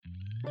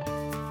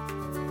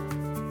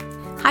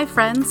Hi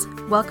friends,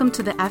 welcome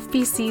to the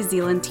FBC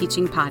Zeeland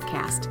Teaching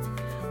Podcast.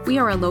 We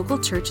are a local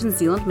church in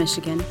Zeeland,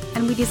 Michigan,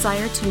 and we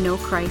desire to know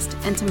Christ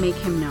and to make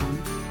Him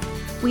known.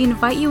 We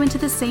invite you into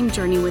the same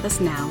journey with us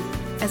now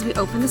as we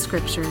open the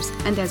Scriptures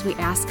and as we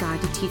ask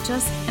God to teach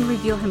us and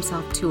reveal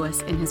Himself to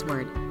us in His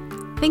Word.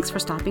 Thanks for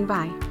stopping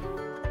by.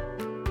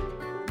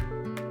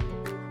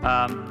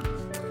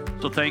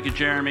 So thank you,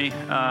 Jeremy.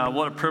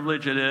 What a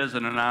privilege it is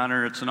and an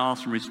honor. It's an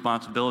awesome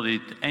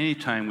responsibility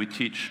anytime we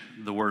teach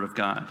the Word of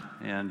God.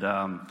 And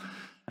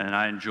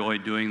I enjoy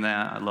doing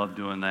that. I love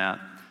doing that.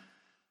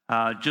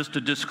 Just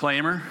a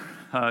disclaimer,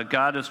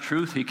 God is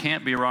truth. He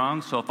can't be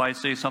wrong. So if I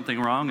say something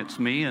wrong, it's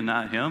me and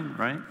not Him,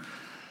 right?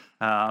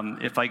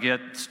 If I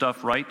get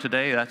stuff right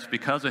today, that's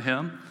because of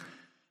Him.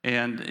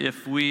 And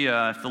if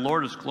the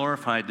Lord is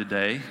glorified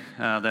today,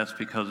 that's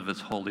because of His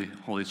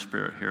Holy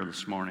Spirit here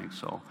this morning.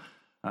 So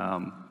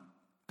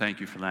thank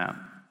you for that.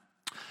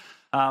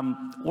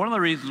 One of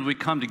the reasons we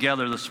come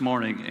together this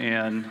morning,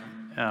 and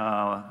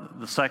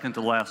the second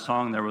to last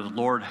song there was,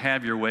 Lord,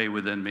 have your way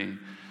within me.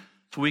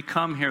 So we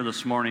come here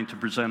this morning to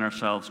present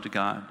ourselves to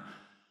God.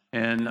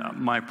 And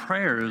my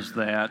prayer is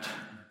that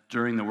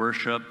during the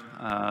worship,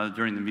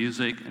 during the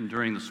music, and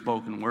during the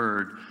spoken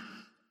word,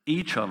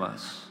 each of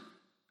us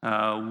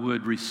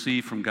would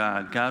receive from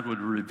God. God would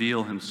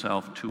reveal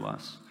Himself to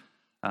us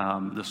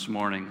this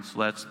morning.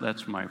 So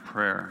that's my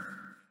prayer.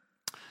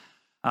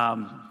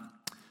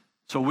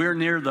 So we're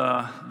near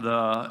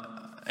the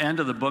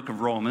end of the book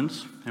of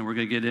Romans, and we're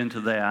going to get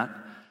into that.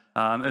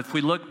 If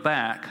we look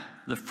back,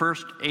 the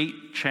first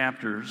 8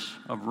 chapters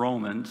of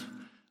Romans,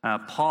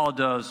 Paul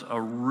does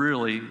a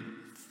really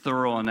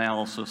thorough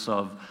analysis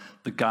of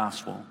the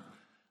gospel.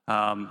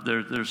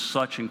 There's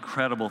such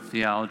incredible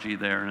theology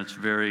there, and it's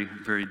very,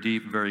 very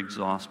deep, very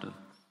exhaustive.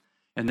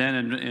 And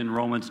then in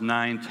Romans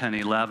 9, 10,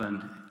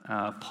 11,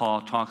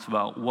 Paul talks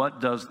about what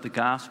does the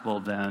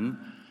gospel then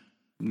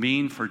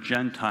mean for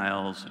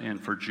Gentiles and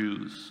for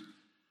Jews.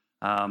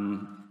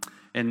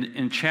 And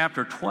in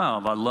chapter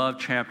 12, I love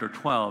chapter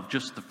 12,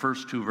 just the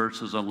first 2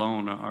 verses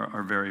alone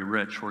are very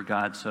rich, where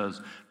God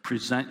says,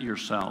 present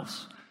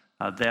yourselves.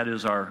 That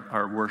is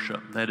our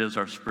worship. That is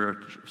our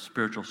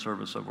spiritual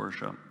service of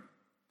worship.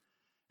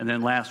 And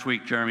then last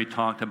week, Jeremy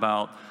talked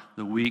about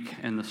the weak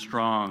and the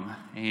strong,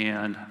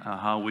 and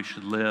how we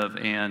should live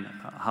and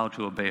how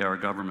to obey our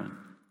government.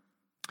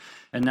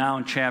 And now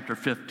in chapter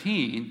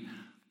 15,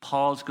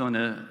 Paul's going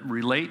to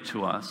relate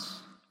to us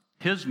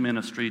his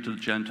ministry to the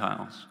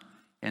Gentiles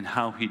and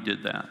how he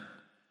did that.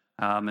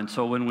 And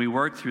so when we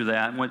work through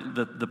that,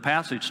 the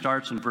passage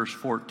starts in verse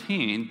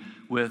 14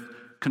 with,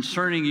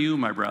 concerning you,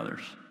 my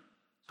brothers.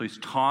 So he's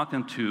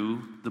talking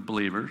to the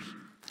believers,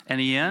 and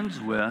he ends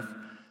with,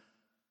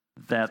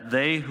 that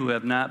they who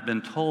have not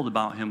been told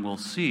about him will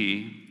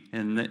see,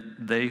 and that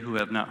they who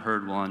have not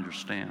heard will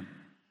understand.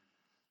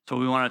 So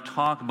we want to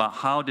talk about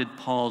how did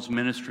Paul's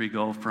ministry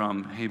go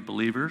from, hey,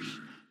 believers,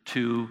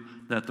 to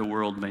that the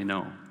world may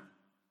know.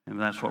 And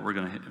that's what we're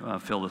going to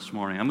fill this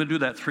morning. I'm going to do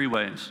that 3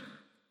 ways.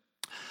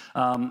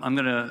 I'm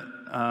going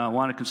to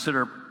want to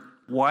consider,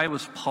 why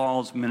was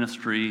Paul's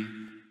ministry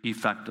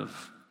effective?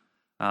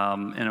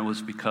 And it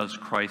was because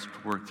Christ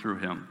worked through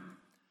him.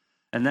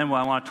 And then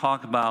I want to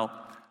talk about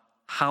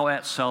how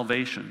at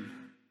salvation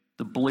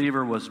the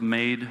believer was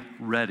made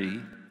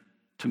ready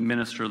to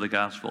minister the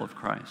gospel of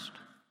Christ.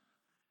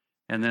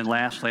 And then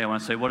lastly, I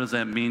want to say, what does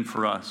that mean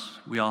for us?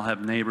 We all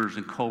have neighbors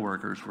and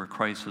coworkers where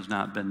Christ has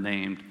not been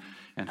named,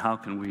 and how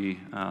can we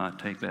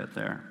take that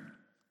there?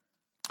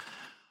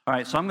 All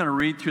right, so I'm going to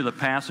read through the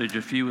passage.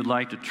 If you would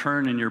like to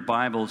turn in your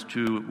Bibles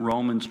to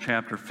Romans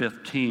chapter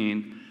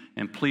 15,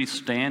 and please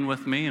stand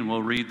with me and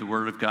we'll read the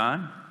Word of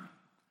God.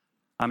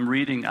 I'm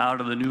reading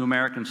out of the New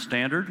American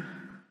Standard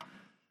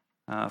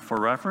for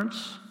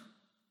reference.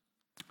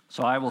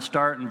 So I will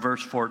start in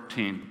verse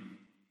 14.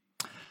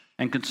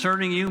 And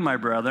concerning you, my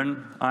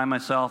brethren, I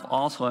myself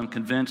also am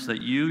convinced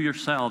that you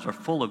yourselves are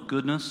full of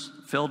goodness,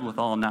 filled with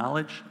all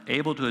knowledge,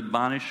 able to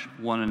admonish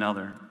one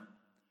another.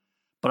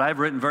 But I have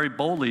written very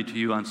boldly to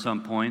you on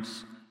some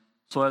points,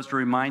 so as to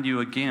remind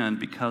you again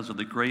because of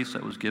the grace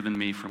that was given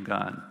me from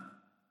God.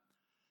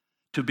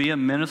 To be a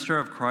minister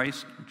of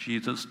Christ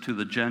Jesus to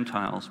the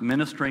Gentiles,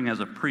 ministering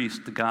as a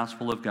priest the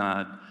gospel of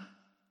God,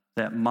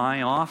 that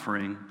my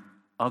offering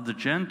of the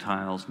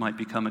Gentiles might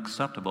become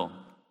acceptable,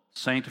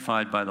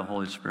 sanctified by the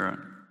Holy Spirit.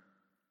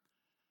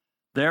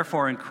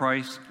 Therefore, in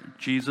Christ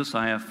Jesus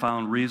I have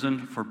found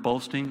reason for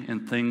boasting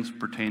in things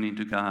pertaining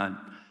to God.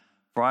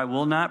 For I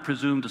will not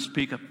presume to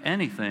speak of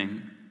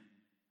anything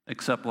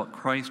except what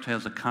Christ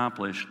has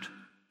accomplished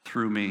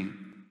through me,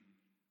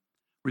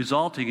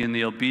 resulting in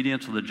the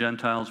obedience of the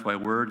Gentiles by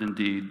word and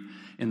deed,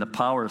 in the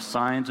power of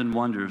signs and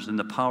wonders, in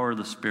the power of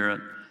the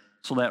Spirit,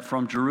 so that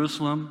from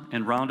Jerusalem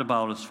and round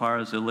about as far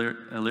as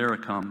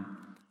Illyricum,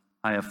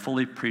 I have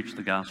fully preached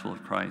the gospel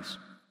of Christ.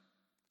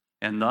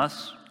 And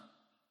thus,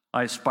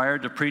 I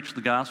aspired to preach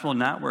the gospel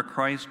not where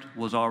Christ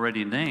was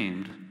already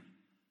named,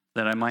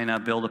 that I might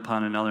not build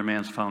upon another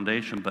man's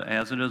foundation, but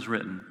as it is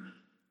written,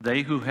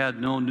 they who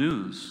had no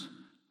news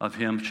of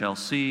him shall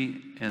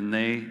see, and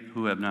they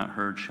who have not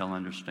heard shall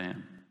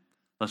understand.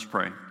 Let's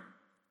pray.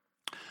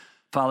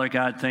 Father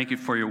God, thank you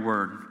for your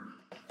word.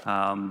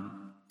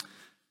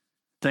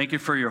 Thank you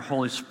for your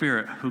Holy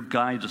Spirit who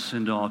guides us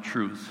into all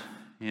truth.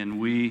 And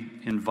we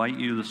invite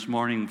you this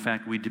morning. In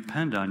fact, we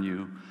depend on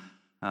you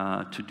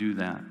to do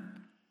that.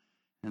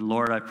 And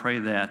Lord, I pray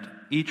that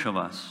each of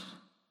us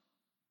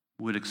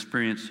would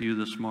experience you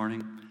this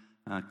morning,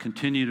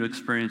 continue to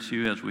experience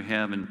you as we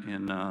have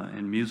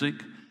in music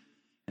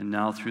and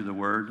now through the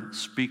word.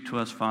 Speak to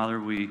us, Father.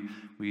 We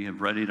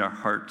have readied our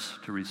hearts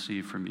to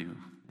receive from you.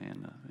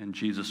 And in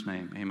Jesus'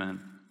 name,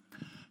 amen.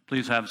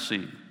 Please have a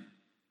seat.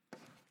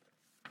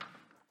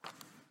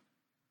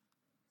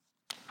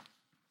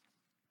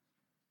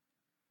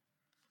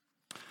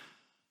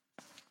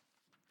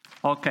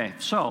 Okay,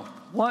 so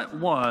what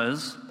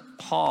was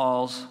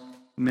Paul's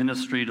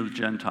ministry to the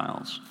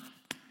Gentiles?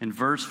 In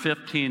verse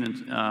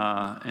 15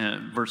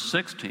 and verse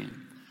 16,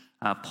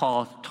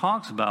 Paul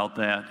talks about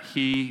that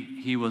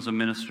he was a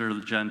minister to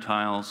the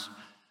Gentiles.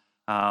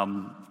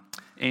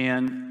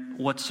 And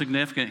what's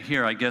significant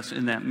here, I guess,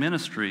 in that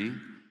ministry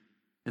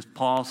is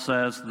Paul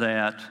says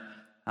that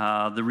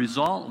the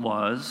result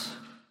was,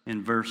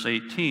 in verse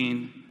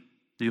 18,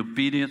 the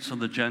obedience of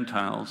the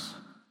Gentiles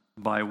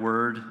by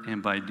word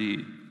and by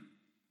deed.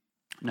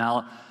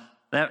 Now,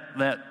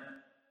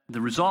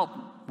 the result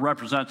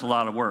represents a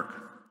lot of work.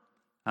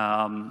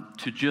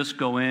 To just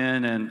go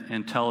in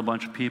and tell a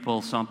bunch of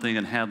people something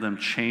and have them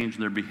change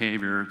their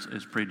behavior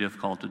is pretty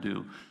difficult to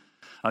do.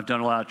 I've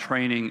done a lot of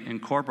training in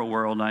corporate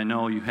world, and I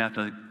know you have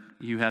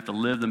to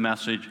live the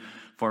message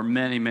for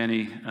many,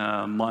 many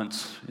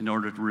months in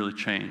order to really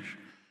change.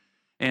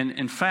 And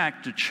in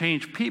fact, to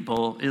change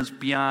people is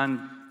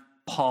beyond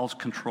Paul's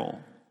control.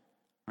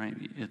 Right?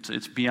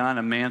 It's beyond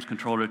a man's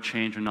control to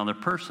change another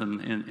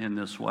person in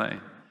this way.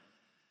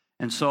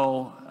 And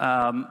so,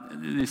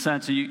 in the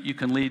sense that you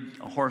can lead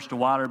a horse to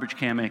water, but you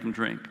can't make him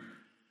drink.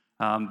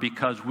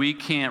 Because we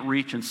can't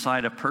reach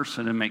inside a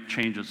person and make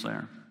changes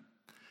there.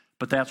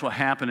 But that's what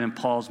happened in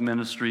Paul's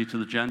ministry to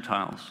the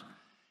Gentiles.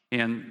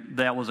 And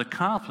that was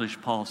accomplished,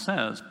 Paul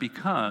says,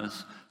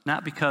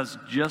 not because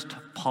just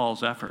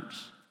Paul's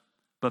efforts,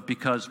 but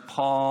because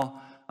Paul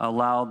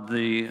allowed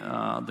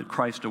the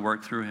Christ to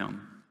work through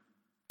him.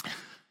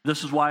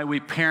 This is why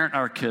we parent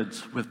our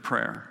kids with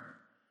prayer.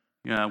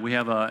 We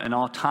have an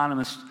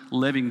autonomous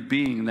living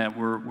being that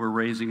we're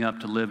raising up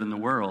to live in the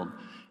world.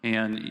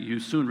 And you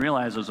soon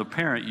realize as a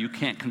parent, you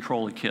can't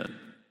control a kid.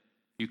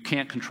 You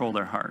can't control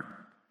their heart.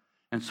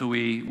 And so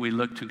we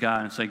look to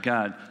God and say,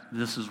 God,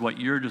 this is what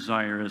your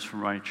desire is for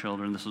my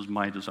children. This is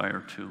my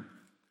desire too.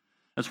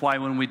 That's why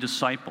when we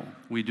disciple,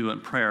 we do it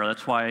in prayer.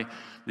 That's why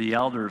the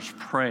elders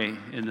pray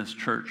in this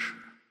church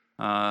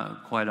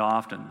quite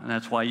often. And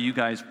that's why you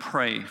guys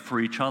pray for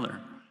each other,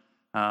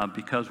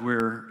 because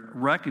we're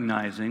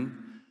recognizing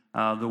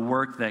the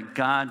work that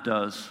God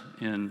does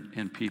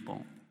in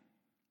people.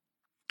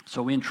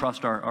 So we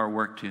entrust our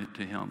work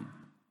to him.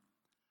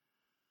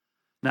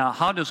 Now,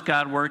 how does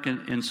God work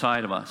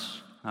inside of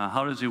us?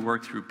 How does he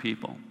work through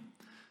people?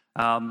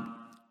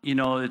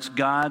 It's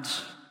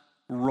God's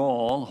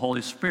role, the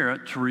Holy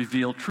Spirit, to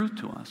reveal truth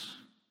to us.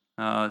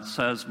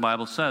 The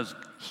Bible says,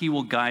 he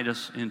will guide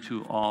us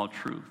into all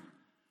truth.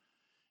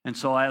 And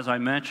so, as I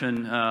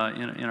mentioned in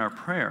our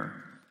prayer,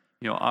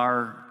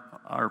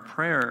 our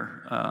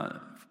prayer,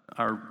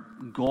 our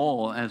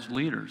goal as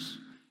leaders,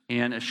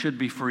 and it should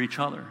be for each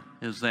other,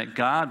 is that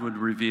God would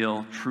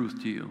reveal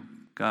truth to you,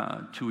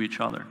 God, to each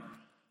other,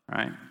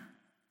 right?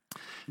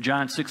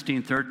 John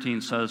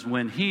 16:13 says,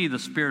 when he, the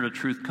Spirit of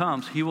truth,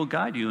 comes, he will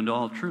guide you into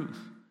all truth.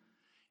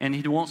 And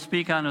he won't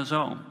speak on his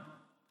own,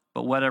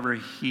 but whatever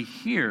he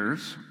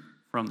hears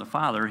from the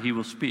Father, he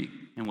will speak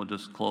and will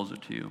disclose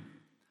it to you.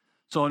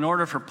 So in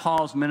order for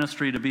Paul's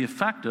ministry to be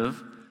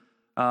effective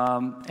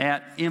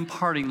at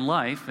imparting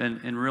life,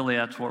 and really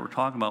that's what we're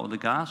talking about with the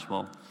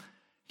gospel,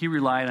 he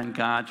relied on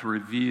God to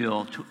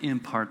reveal, to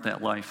impart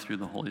that life through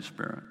the Holy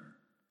Spirit.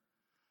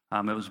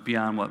 It was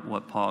beyond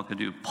what Paul could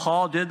do.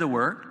 Paul did the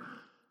work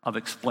of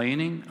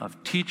explaining,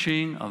 of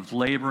teaching, of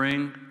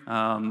laboring,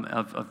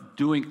 of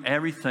doing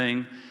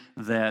everything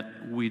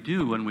that we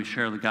do when we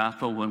share the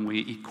gospel, when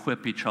we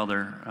equip each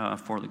other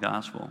for the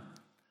gospel.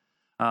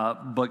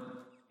 But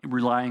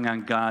relying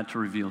on God to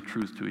reveal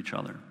truth to each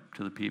other,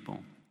 to the people.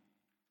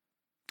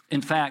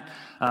 In fact,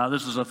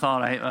 this is a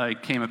thought I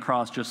came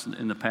across just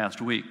in the past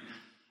week.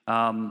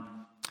 When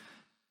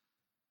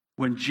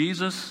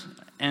Jesus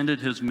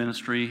ended his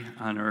ministry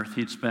on earth,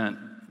 he'd spent,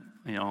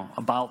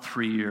 about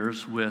 3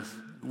 years with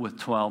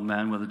 12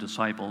 men, with the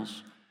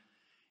disciples.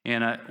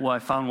 And what I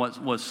found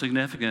was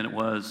significant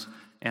was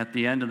at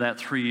the end of that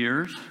 3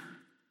 years,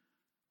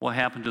 what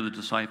happened to the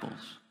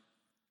disciples?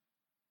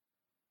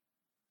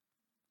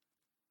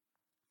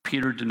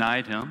 Peter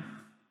denied him.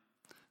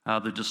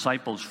 The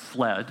disciples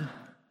fled.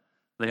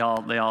 They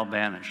all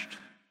vanished.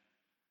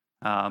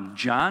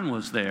 John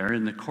was there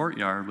in the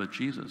courtyard with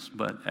Jesus,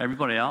 but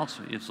everybody else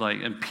is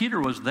and Peter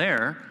was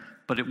there,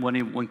 but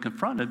when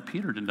confronted,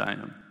 Peter denied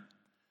him.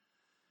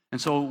 And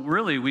so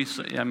really,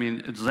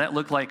 does that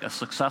look like a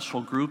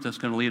successful group that's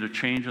going to lead a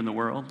change in the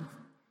world?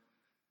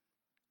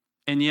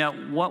 And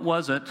yet, what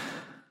was it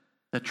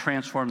that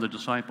transformed the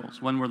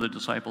disciples? When were the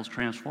disciples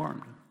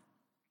transformed?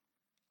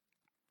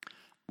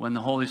 When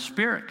the Holy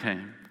Spirit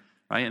came,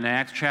 right? In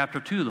Acts chapter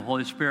 2, the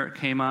Holy Spirit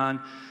came on,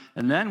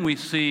 and then we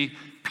see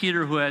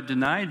Peter, who had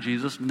denied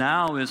Jesus,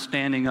 now is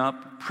standing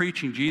up,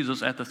 preaching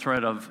Jesus at the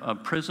threat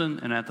of prison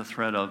and at the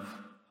threat of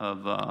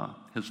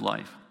his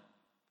life.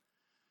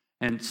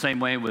 And same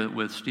way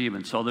with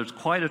Stephen. So there's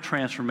quite a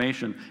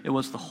transformation. It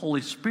was the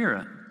Holy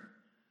Spirit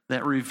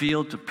that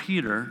revealed to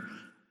Peter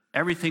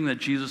everything that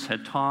Jesus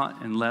had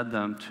taught and led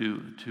them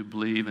to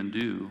believe and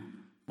do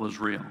was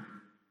real.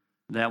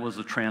 That was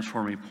the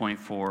transforming point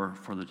for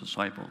the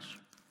disciples.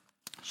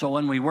 So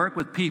when we work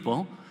with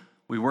people,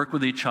 we work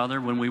with each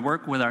other. When we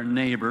work with our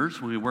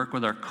neighbors, when we work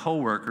with our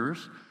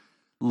coworkers,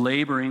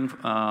 laboring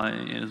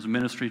as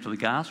ministry to the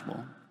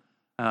gospel,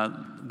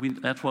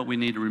 that's what we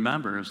need to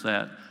remember, is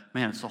that,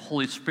 man, it's the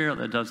Holy Spirit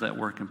that does that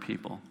work in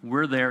people.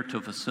 We're there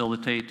to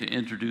facilitate, to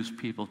introduce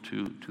people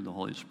to the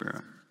Holy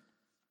Spirit.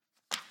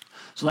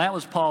 So that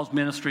was Paul's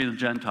ministry to the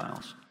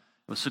Gentiles.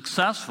 It was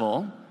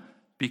successful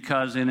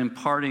because in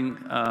imparting,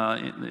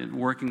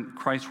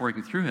 Christ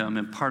working through him,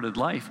 imparted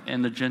life,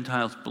 and the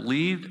Gentiles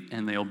believed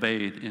and they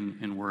obeyed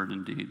in word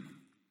and deed.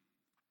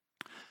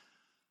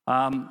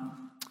 All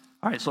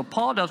right, so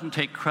Paul doesn't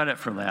take credit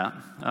for that.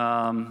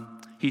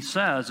 He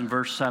says in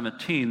verse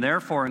 17,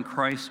 "Therefore in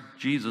Christ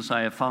Jesus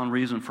I have found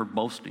reason for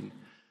boasting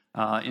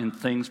in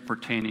things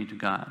pertaining to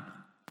God."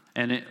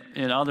 And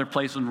in other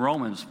places in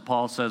Romans,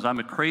 Paul says, "I'm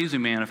a crazy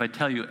man if I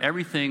tell you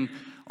everything,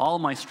 all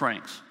my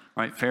strengths."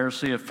 Right?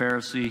 Pharisee of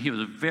Pharisee, he was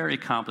a very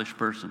accomplished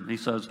person. He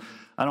says,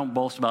 "I don't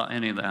boast about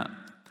any of that.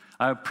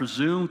 I will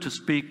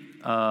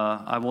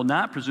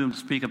not presume to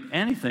speak of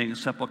anything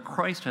except what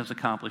Christ has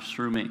accomplished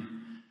through me,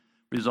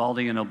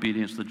 resulting in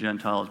obedience to the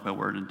Gentiles by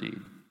word and deed."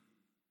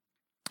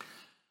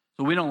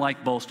 So we don't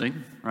like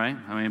boasting, right?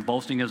 I mean,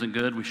 boasting isn't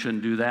good. We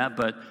shouldn't do that.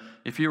 But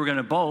if you were going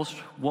to boast,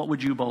 what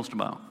would you boast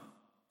about?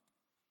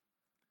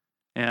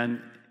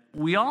 And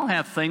we all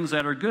have things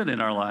that are good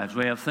in our lives.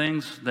 We have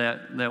things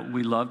that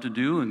we love to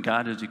do, and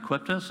God has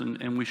equipped us,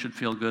 and we should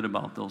feel good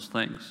about those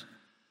things.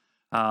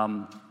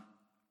 God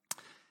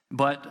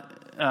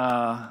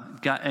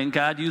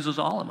uses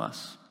all of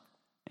us.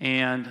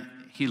 And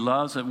he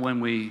loves it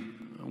when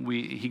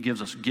he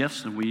gives us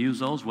gifts and we use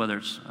those, whether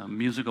it's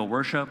musical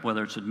worship,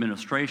 whether it's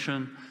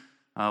administration,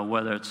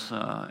 whether it's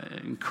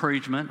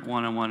encouragement,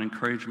 one-on-one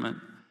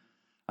encouragement.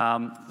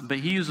 But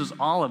he uses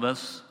all of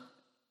us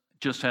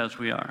just as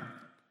we are.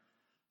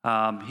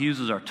 He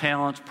uses our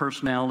talents,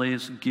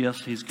 personalities,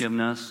 gifts he's given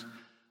us.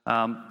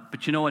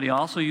 But you know what he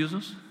also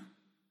uses?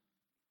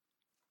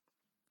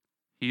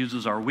 He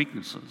uses our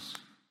weaknesses.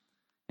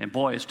 And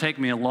boy, it's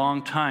taken me a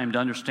long time to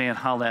understand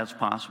how that's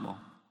possible.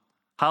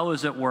 How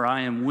is it where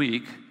I am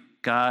weak,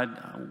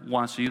 God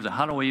wants to use it?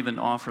 How do we even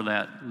offer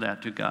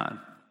that to God?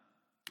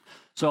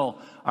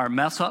 So our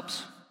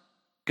mess-ups,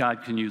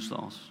 God can use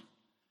those.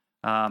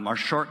 Our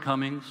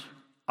shortcomings,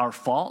 our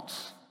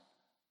faults,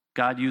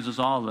 God uses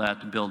all of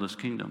that to build his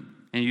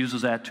kingdom. And he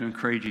uses that to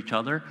encourage each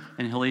other,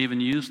 and he'll even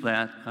use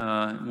that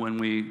when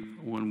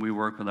we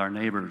work with our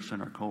neighbors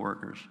and our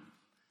coworkers.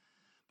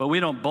 But we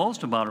don't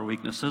boast about our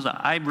weaknesses.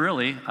 I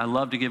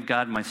love to give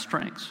God my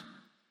strengths.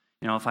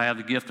 You know, if I have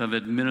the gift of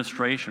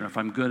administration, or if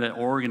I'm good at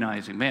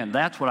organizing, man,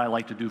 that's what I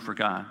like to do for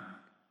God.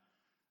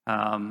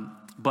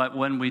 But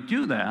when we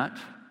do that,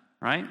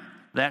 right,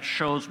 that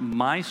shows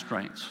my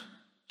strengths.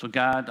 So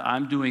God,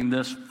 I'm doing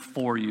this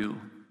for you.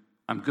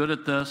 I'm good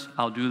at this.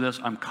 I'll do this.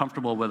 I'm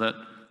comfortable with it.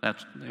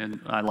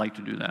 And I like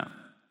to do that.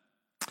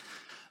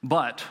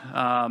 But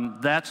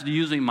that's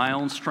using my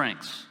own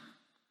strengths.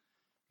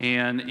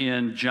 And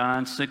in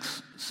John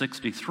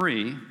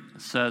 6:63,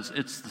 it says,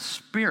 "It's the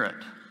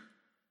Spirit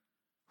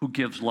who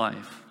gives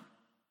life.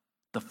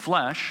 The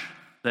flesh,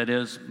 that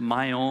is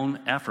my own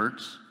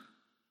efforts,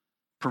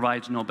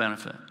 provides no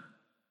benefit."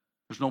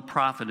 There's no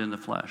profit in the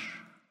flesh.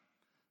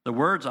 "The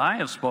words I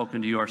have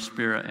spoken to you are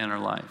spirit and are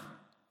life."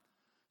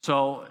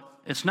 So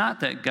it's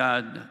not that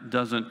God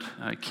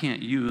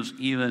can't use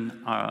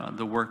even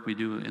the work we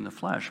do in the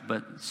flesh,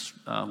 but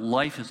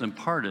life is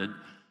imparted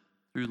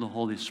through the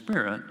Holy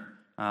Spirit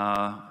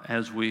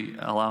as we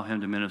allow him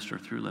to minister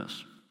through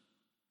this.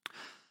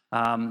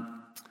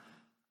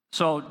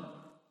 So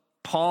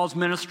Paul's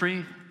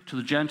ministry to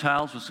the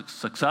Gentiles was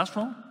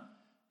successful,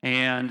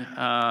 and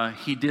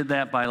he did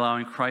that by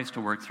allowing Christ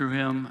to work through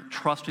him,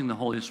 trusting the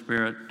Holy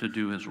Spirit to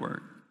do his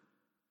work.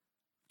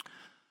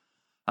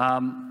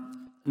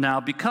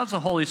 Now, because the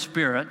Holy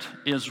Spirit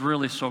is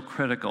really so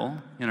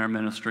critical in our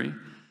ministry,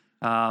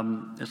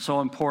 it's so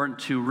important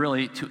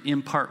to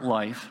impart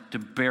life, to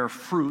bear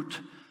fruit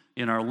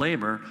in our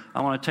labor.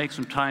 I want to take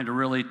some time to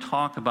really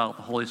talk about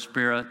the Holy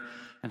Spirit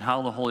and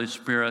how the Holy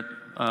Spirit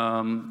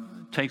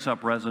takes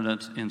up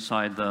residence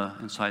inside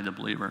the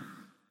believer.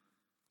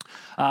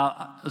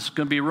 This is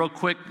going to be a real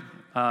quick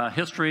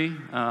history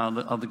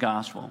of the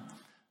gospel.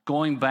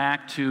 going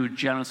back to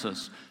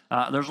Genesis.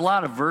 There's a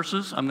lot of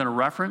verses I'm going to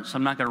reference.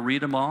 I'm not going to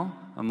read them all.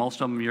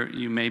 Most of them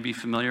you may be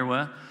familiar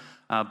with,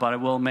 but I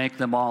will make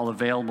them all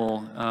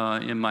available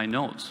in my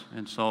notes.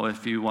 And so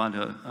if you want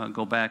to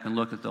go back and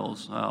look at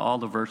those, all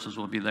the verses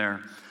will be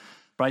there.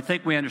 But I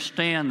think we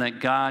understand that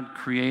God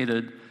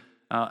created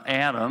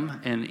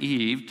Adam and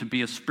Eve to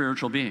be a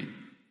spiritual being.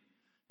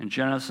 In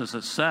Genesis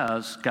it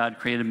says God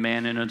created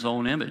man in his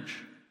own image.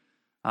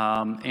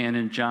 And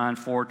in John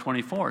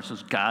 4:24 it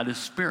says God is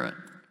spirit,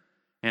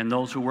 and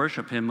those who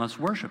worship him must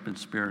worship in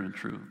spirit and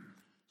truth.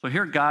 So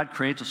here God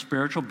creates a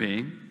spiritual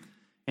being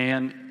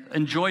and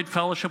enjoyed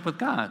fellowship with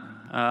God.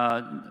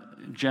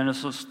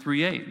 Genesis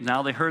 3:8.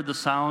 Now they heard the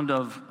sound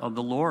of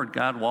the Lord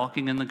God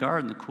walking in the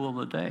garden in the cool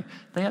of the day.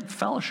 They had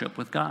fellowship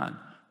with God,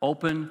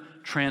 open,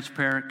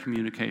 transparent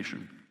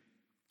communication.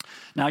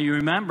 Now you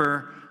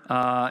remember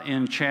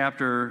in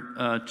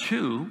chapter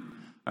 2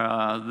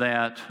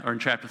 or in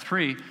chapter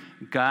 3,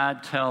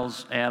 God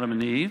tells Adam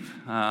and Eve,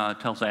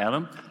 tells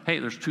Adam, hey,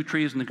 there's 2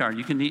 trees in the garden.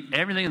 You can eat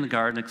everything in the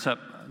garden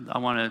except I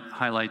want to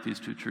highlight these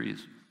 2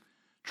 trees.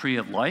 Tree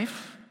of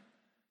life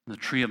and the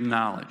tree of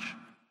knowledge.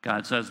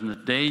 God says, in the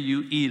day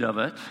you eat of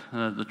it,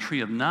 the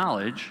tree of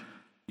knowledge,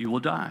 you will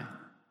die.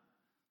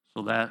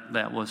 So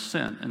that was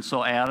sin. And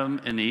so Adam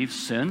and Eve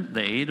sinned.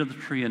 They ate of the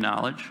tree of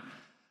knowledge,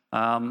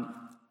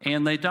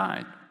 and they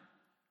died.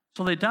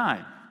 So they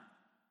died.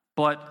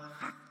 But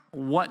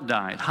what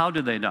died? How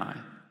did they die?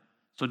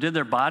 So did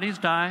their bodies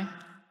die?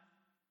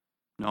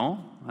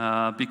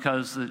 No,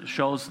 because it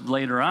shows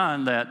later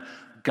on that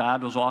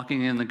God was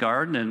walking in the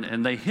garden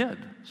and they hid.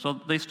 So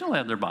they still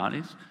had their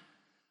bodies.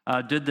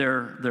 Did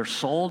their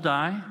soul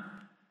die?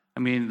 I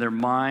mean, their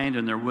mind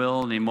and their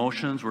will and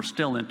emotions were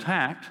still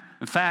intact.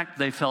 In fact,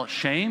 they felt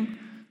shame,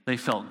 they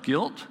felt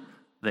guilt,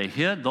 they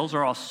hid. Those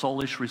are all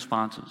soulish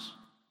responses.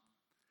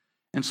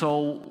 And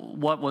so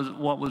what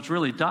was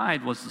really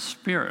died was the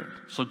spirit.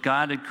 So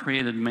God had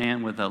created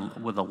man with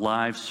a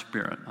live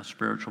spirit, a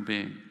spiritual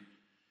being.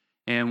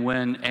 And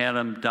when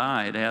Adam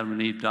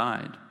and Eve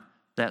died,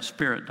 that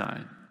spirit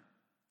died.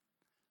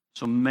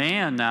 So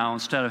man now,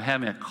 instead of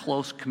having a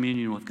close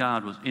communion with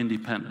God, was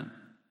independent.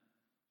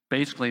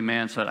 Basically,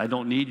 man said, I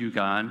don't need you,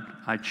 God.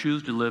 I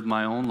choose to live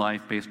my own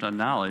life based on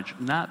knowledge,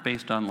 not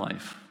based on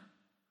life,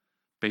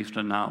 based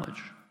on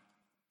knowledge.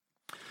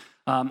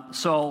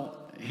 So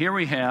here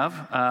we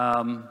have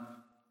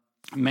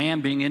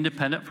man being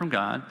independent from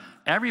God.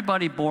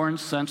 Everybody born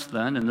since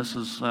then, and this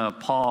is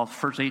Paul,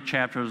 first 8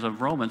 chapters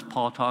of Romans,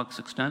 Paul talks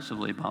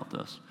extensively about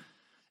this.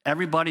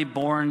 Everybody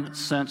born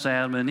since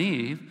Adam and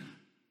Eve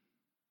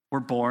were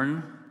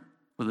born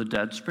with a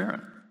dead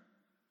spirit.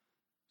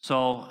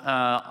 So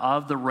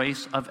of the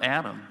race of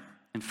Adam.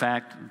 In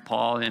fact,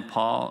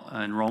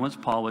 in Romans,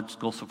 Paul would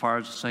go so far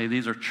as to say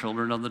these are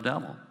children of the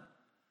devil.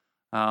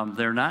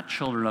 They're not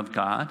children of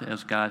God,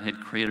 as God had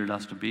created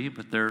us to be,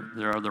 but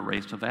they're of the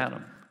race of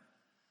Adam.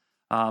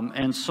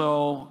 And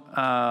so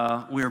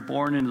we are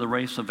born into the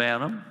race of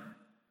Adam,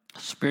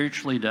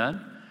 spiritually dead.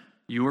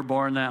 You were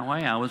born that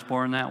way. I was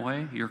born that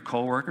way. Your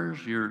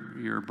co-workers,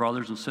 your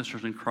brothers and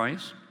sisters in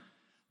Christ.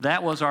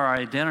 That was our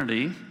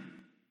identity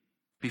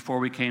before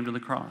we came to the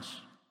cross.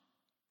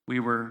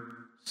 We were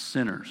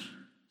sinners,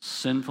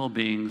 sinful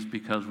beings,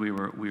 because we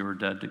were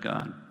dead to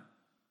God.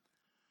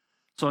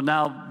 So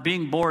now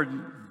being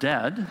born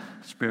dead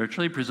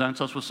spiritually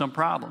presents us with some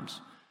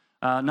problems.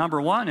 Number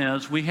one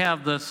is we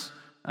have this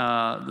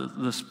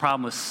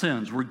problem with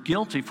sins. We're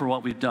guilty for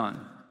what we've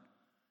done.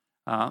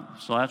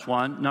 So that's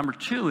one. Number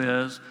two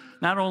is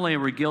not only are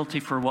we guilty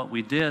for what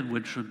we did,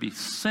 which would be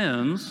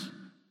sins,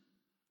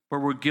 but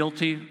we're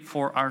guilty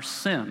for our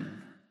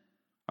sin.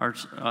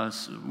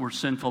 We're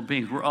sinful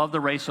beings. We're of the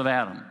race of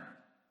Adam.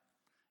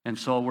 And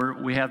so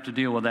we have to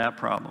deal with that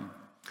problem.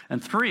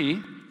 And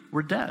three,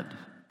 we're dead.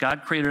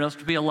 God created us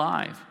to be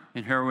alive.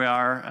 And here we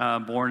are,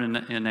 born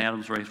in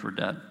Adam's race, we're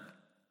dead.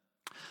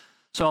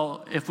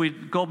 So if we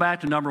go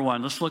back to number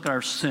one, let's look at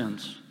our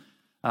sins.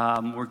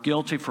 We're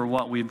guilty for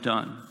what we've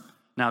done.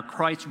 Now,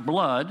 Christ's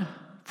blood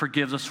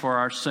forgives us for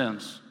our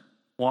sins,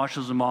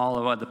 washes them all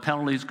away. The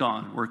penalty's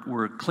gone.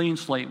 We're a clean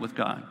slate with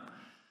God.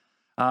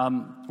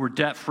 We're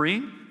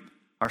debt-free.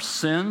 Our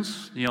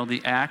sins,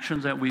 the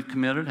actions that we've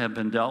committed have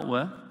been dealt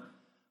with.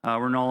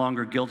 We're no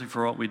longer guilty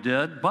for what we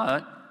did,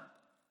 but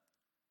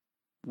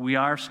we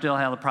still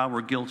have the problem.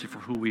 We're guilty for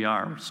who we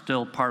are. We're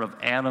still part of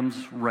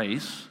Adam's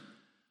race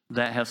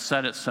that has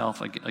set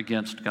itself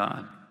against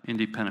God,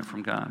 independent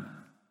from God.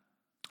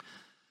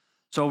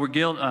 So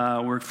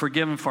we're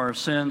forgiven for our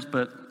sins,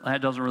 but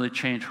that doesn't really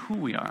change who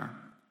we are.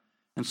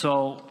 And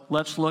so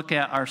let's look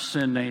at our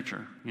sin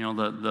nature,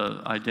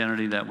 the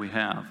identity that we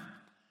have.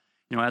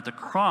 At the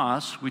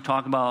cross, we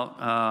talk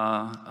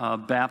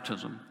about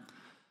baptism.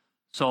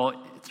 So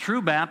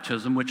through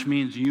baptism, which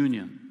means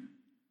union.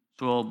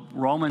 So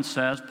Romans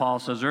says, Paul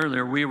says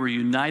earlier, we were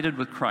united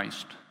with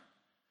Christ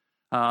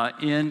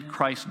in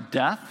Christ's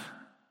death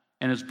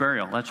and his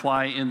burial. That's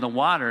why in the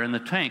water, in the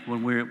tank,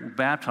 when we're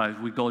baptized,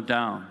 we go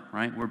down,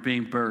 right? We're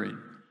being buried.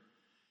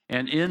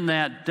 And in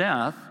that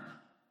death,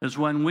 is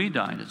when we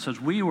died. It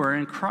says we were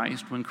in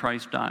Christ when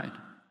Christ died.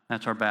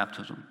 That's our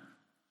baptism.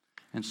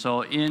 And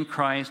so in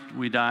Christ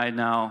we died.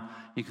 Now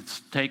you could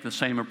take the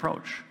same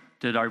approach.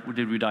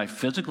 Did we die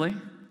physically?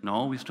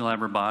 No, we still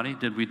have our body.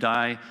 Did we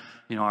die,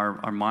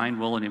 our mind,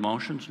 will, and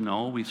emotions?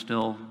 No, we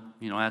still,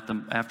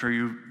 after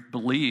you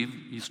believe,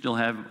 you still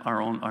have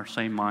our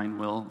same mind,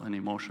 will, and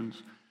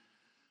emotions.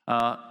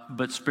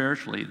 But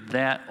spiritually,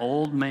 that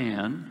old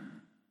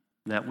man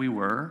that we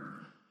were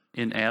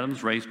in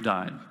Adam's race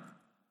died.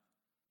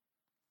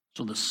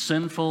 So the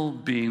sinful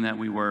being that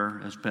we were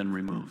has been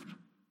removed.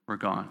 We're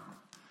gone.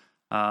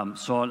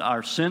 So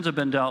our sins have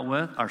been dealt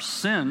with. Our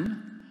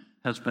sin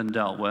has been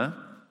dealt with.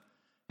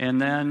 And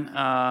then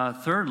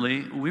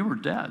thirdly, we were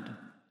dead.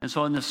 And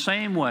so in the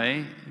same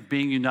way,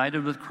 being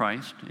united with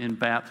Christ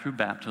through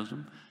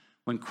baptism,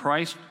 when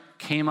Christ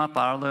came up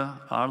out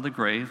of the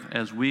grave,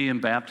 as we in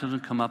baptism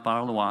come up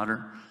out of the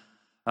water,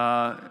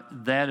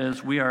 that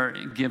is, we are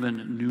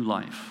given new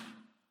life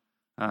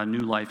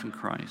in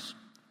Christ.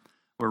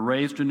 We're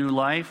raised to new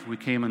life. We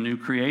became a new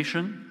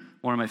creation.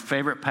 One of my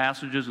favorite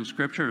passages in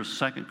Scripture is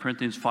 2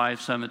 Corinthians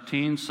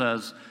 5:17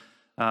 says,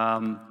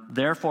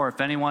 therefore,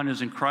 if anyone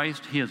is in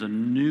Christ,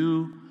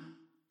 the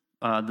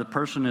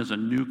person is a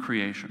new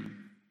creation.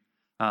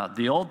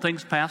 The old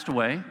things passed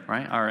away,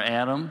 right? Our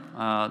Adam,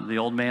 the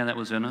old man that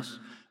was in us,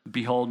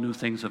 behold, new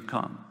things have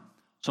come.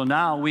 So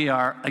now we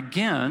are,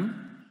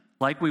 again,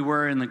 like we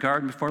were in the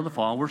garden before the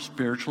fall, we're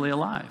spiritually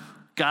alive.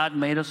 God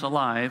made us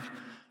alive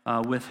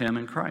with him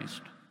in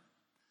Christ.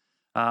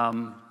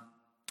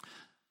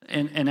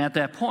 And at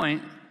that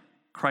point,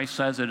 Christ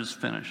says it is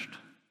finished,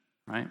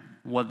 right?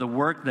 What the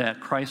work that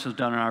Christ has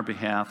done on our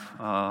behalf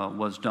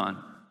was done.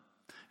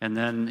 And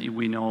then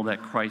we know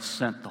that Christ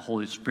sent the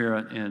Holy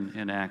Spirit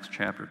in Acts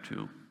chapter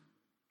 2.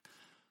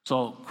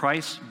 So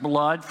Christ's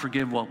blood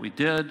forgive what we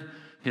did.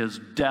 His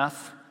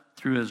death,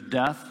 through his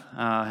death,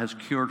 has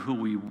cured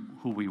who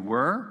we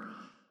were.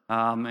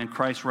 And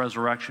Christ's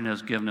resurrection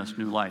has given us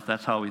new life.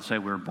 That's how we say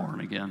we're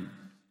born again.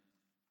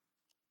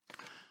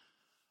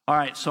 All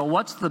right, so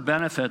what's the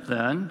benefit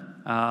then?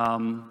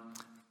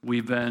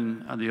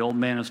 The old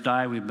man has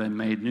died, we've been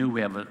made new,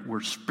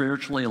 we're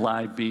spiritually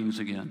alive beings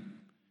again.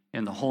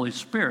 And the Holy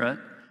Spirit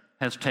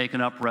has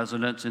taken up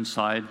residence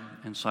inside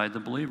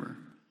the believer.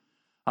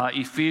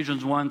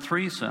 Ephesians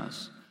 1:3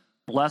 says,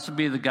 blessed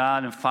be the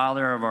God and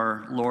Father of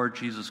our Lord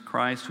Jesus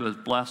Christ, who has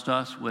blessed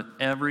us with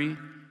every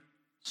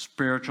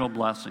spiritual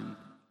blessing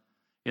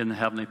in the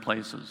heavenly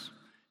places.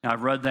 Now,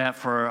 I've read that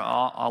for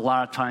a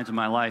lot of times in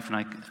my life,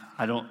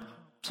 and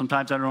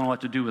sometimes I don't know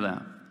what to do with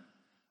that.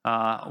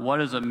 What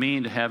does it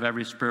mean to have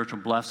every spiritual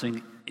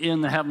blessing in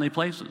the heavenly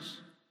places?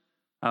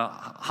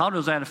 How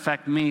does that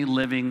affect me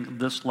living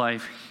this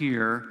life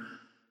here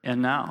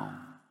and now?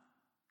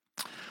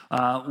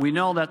 We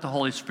know that the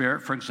Holy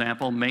Spirit, for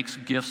example, makes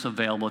gifts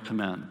available to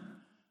men.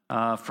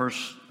 1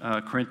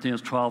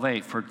 Corinthians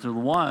 12:8, for to the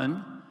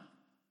one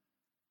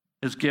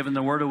is given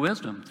the word of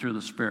wisdom through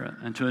the Spirit,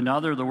 and to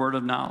another the word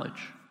of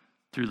knowledge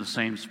through the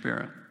same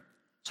Spirit.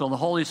 So the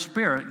Holy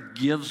Spirit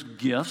gives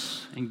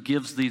gifts and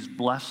gives these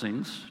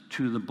blessings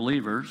to the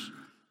believers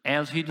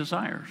as he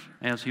desires,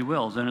 as he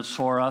wills, and it's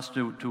for us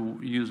to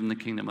use in the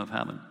kingdom of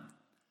heaven.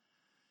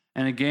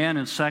 And again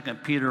in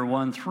 2 Peter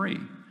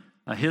 1:3,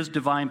 his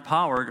divine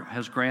power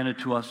has granted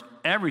to us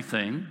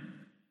everything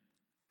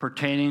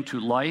pertaining to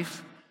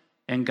life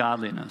and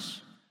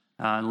godliness.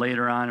 And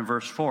later on in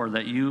verse 4,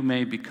 that you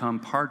may become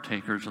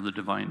partakers of the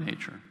divine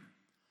nature.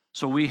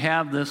 So we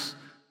have this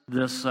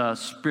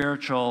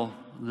spiritual,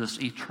 this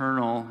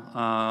eternal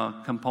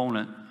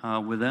component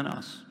within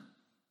us.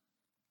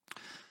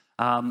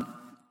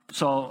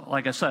 So,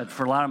 like I said,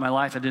 for a lot of my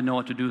life, I didn't know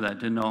what to do with that.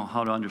 Didn't know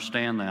how to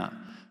understand that.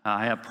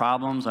 I have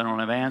problems. I don't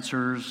have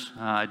answers.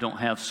 I don't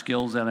have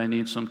skills that I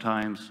need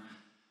sometimes.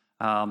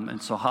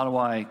 And so, how do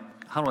I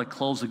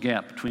close the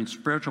gap between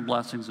spiritual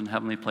blessings and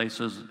heavenly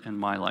places in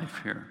my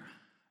life here?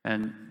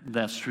 And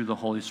that's through the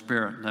Holy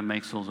Spirit that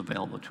makes those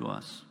available to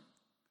us.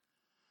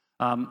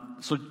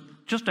 So,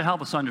 just to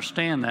help us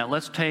understand that,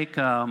 let's take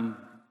a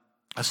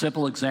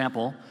simple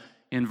example.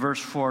 In verse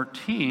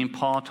 14,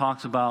 Paul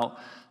talks about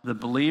the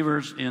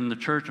believers in the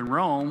church in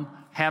Rome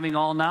having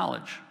all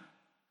knowledge.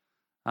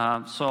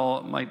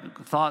 So my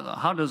thought,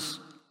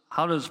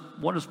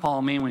 what does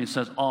Paul mean when he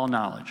says all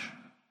knowledge?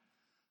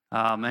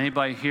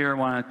 Anybody here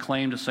want to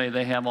claim to say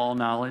they have all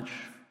knowledge?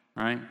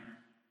 Right?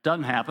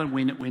 Doesn't happen.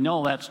 We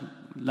know that's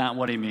not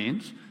what he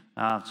means.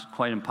 It's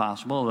quite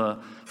impossible. The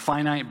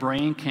finite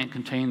brain can't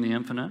contain the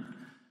infinite.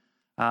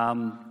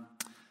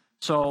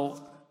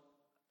 So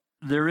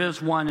there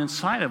is one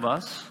inside of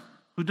us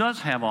who does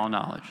have all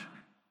knowledge.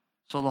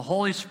 So the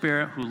Holy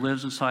Spirit who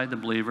lives inside the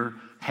believer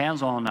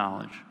has all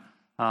knowledge,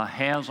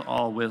 has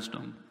all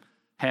wisdom,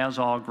 has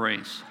all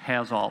grace,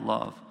 has all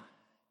love.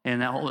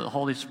 And the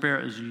Holy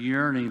Spirit is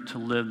yearning to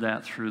live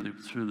that through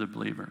the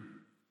believer.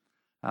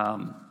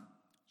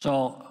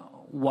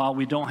 So while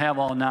we don't have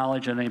all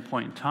knowledge at any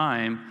point in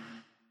time,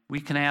 we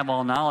can have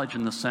all knowledge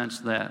in the sense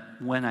that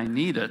when I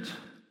need it,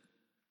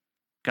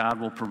 God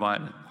will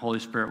provide it. Holy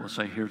Spirit will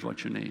say, here's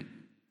what you need.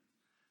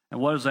 And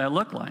what does that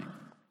look like?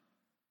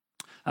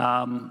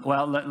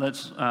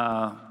 Let's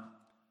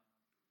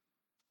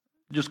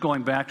just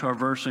going back to our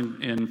verse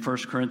in 1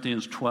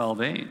 Corinthians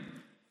 12:8.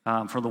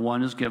 For the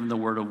one is given the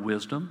word of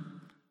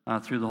wisdom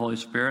through the Holy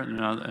Spirit, and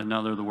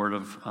another the word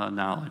of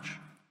knowledge.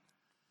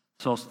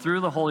 So through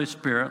the Holy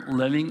Spirit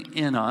living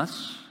in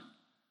us,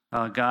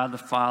 God the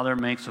Father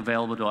makes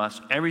available to us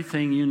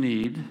everything you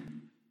need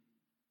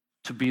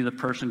to be the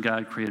person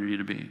God created you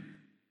to be.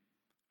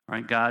 All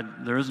right,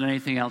 God, there isn't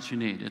anything else you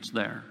need. It's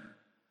there.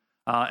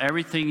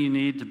 Everything you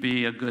need to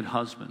be a good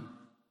husband,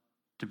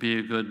 to be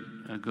a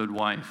good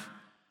wife,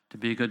 to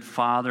be a good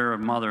father or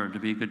mother, to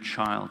be a good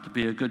child, to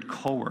be a good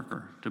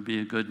coworker, to be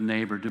a good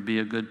neighbor, to be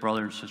a good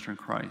brother and sister in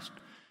Christ.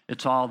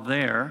 It's all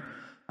there.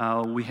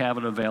 We have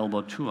it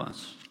available to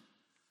us.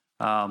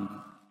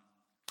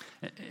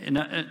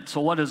 So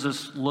what does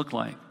this look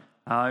like?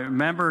 I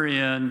remember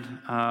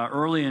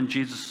early in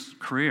Jesus'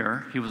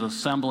 career, he was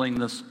assembling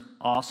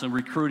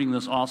recruiting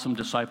this awesome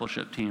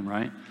discipleship team,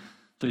 right?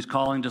 So he's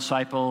calling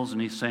disciples and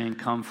he's saying,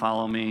 come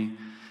follow me.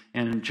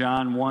 And in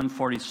John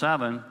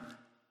 1:47,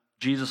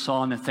 Jesus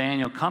saw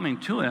Nathanael coming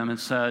to him and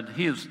said,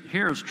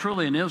 here is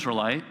truly an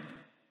Israelite,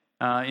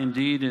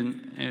 indeed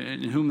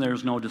in whom there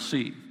is no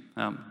deceit.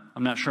 I'm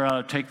not sure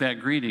how to take that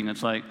greeting.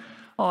 It's like,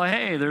 oh,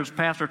 hey, there's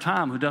Pastor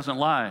Tom who doesn't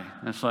lie.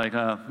 It's like,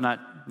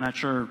 not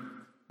sure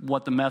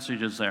what the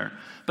message is there.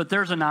 But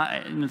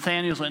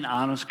Nathanael's an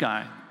honest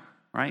guy,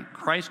 right?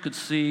 Christ could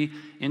see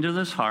into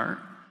this heart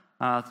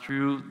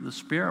through the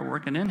Spirit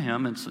working in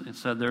him and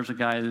said, there's a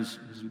guy who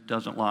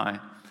doesn't lie.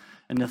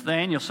 And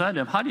Nathanael said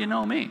to him, how do you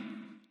know me?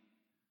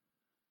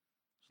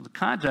 So the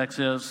context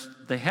is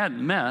they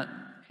hadn't met,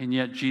 and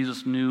yet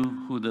Jesus knew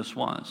who this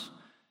was.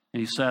 And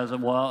he says,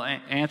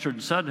 answered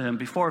and said to him,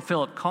 before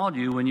Philip called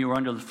you when you were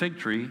under the fig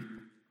tree,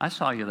 I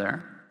saw you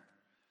there.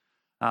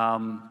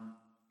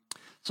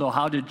 So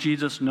how did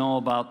Jesus know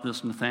about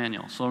this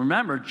Nathanael? So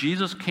remember,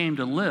 Jesus came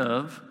to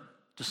live,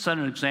 to set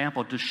an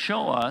example, to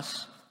show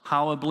us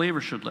how a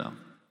believer should live.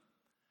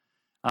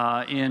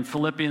 In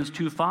Philippians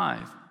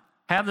 2:5,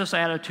 have this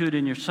attitude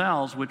in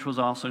yourselves, which was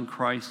also in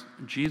Christ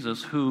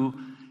Jesus, who,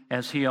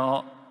 as he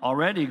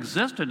already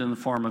existed in the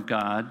form of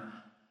God,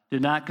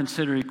 did not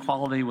consider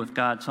equality with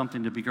God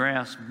something to be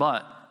grasped,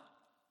 but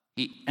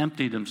he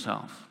emptied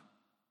himself.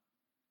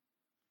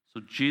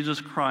 So Jesus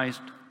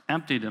Christ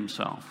emptied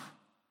himself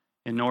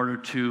in order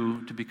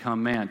to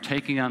become man,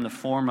 taking on the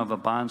form of a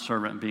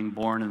bondservant and being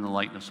born in the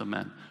likeness of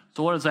men.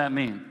 So what does that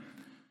mean?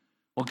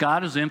 Well,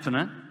 God is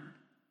infinite.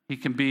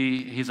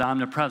 He's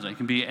omnipresent. He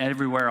can be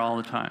everywhere all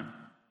the time.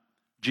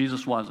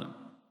 Jesus wasn't.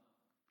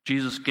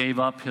 Jesus gave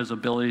up his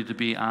ability to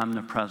be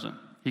omnipresent.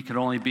 He could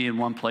only be in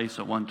one place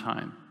at one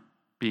time,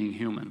 being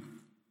human.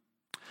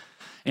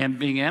 And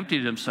being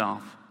emptied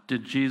himself,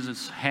 did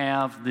Jesus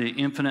have the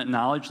infinite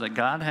knowledge that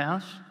God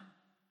has?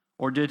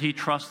 Or did he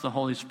trust the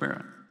Holy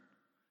Spirit?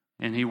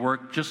 And he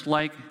worked just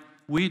like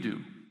we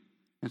do.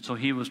 And so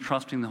he was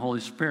trusting the Holy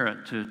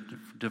Spirit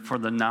for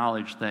the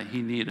knowledge that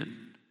he needed.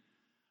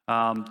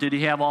 Did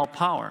he have all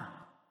power?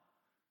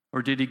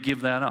 Or did he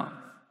give that up?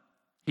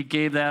 He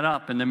gave that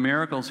up, and the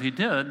miracles he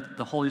did,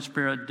 the Holy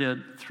Spirit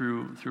did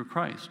through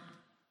Christ.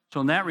 So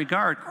in that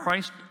regard,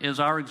 Christ is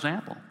our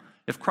example.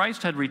 If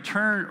Christ had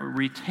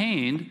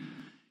retained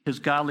his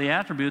godly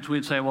attributes,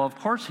 we'd say, well, of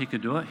course he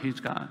could do it. He's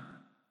God.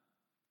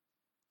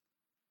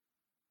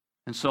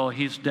 And so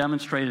he's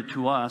demonstrated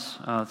to us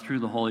through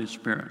the Holy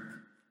Spirit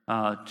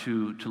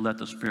to let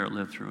the Spirit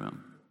live through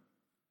him.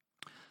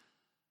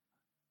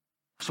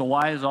 So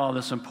why is all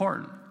this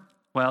important?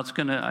 Well, it's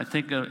going to, I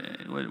think,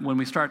 when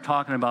we start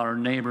talking about our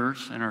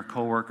neighbors and our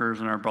coworkers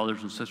and our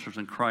brothers and sisters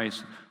in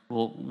Christ,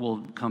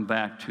 we'll come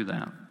back to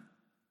that.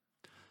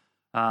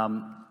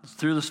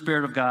 Through the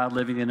Spirit of God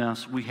living in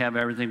us, we have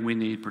everything we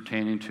need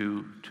pertaining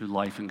to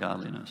life and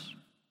godliness.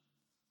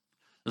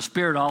 The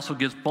Spirit also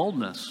gives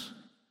boldness.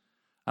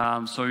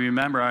 So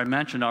remember, I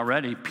mentioned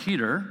already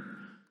Peter,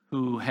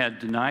 who had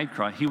denied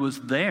Christ. He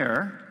was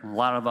there. A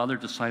lot of other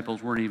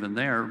disciples weren't even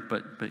there,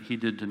 but he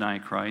did deny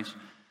Christ.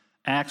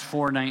 Acts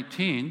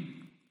 4:19,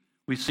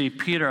 we see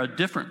Peter, a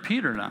different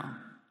Peter now.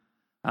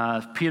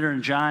 Peter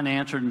and John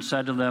answered and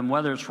said to them,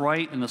 whether it's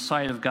right in the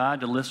sight of God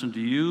to listen to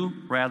you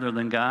rather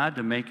than God,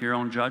 to make your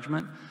own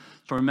judgment.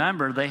 So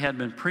remember, they had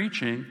been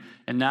preaching,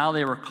 and now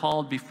they were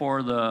called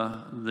before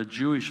the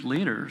Jewish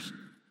leaders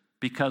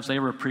because they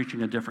were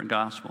preaching a different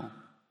gospel.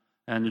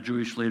 And the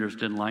Jewish leaders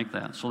didn't like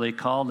that. So they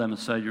called them and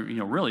said,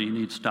 really, you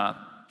need to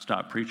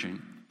stop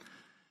preaching.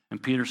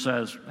 And Peter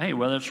says, hey,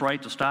 whether it's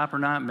right to stop or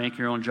not, make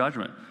your own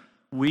judgment.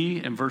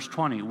 In verse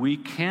 20, we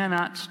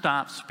cannot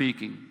stop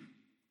speaking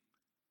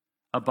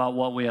about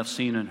what we have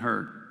seen and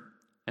heard.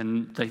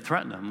 And they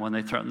threatened them. When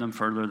they threatened them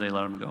further, they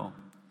let them go.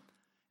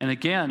 And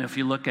again, if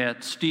you look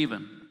at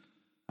Stephen,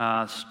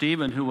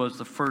 who was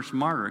the first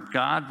martyr,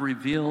 God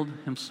revealed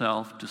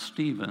himself to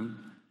Stephen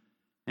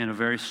in a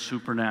very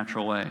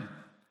supernatural way.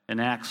 In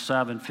Acts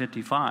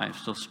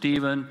 7:55. So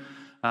Stephen,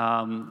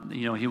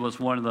 he was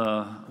one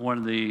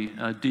of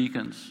the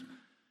deacons.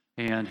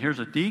 And here's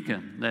a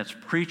deacon that's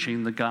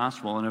preaching the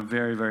gospel in a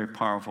very, very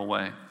powerful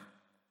way.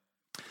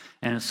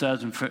 And it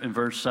says in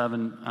verse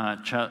 7,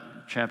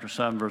 chapter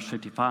 7, verse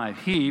 55,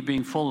 he,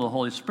 being full of the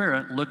Holy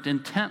Spirit, looked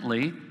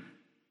intently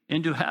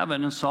into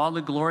heaven and saw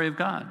the glory of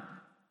God.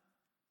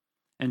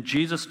 And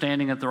Jesus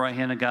standing at the right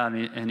hand of God,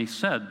 and he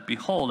said,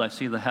 behold, I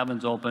see the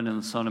heavens open and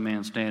the Son of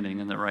Man standing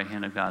in the right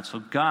hand of God. So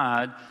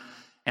God,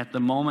 at the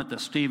moment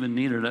that Stephen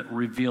needed it,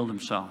 revealed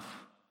himself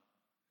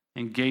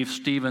and gave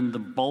Stephen the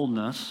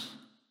boldness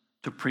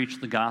to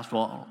preach the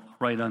gospel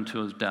right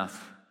unto his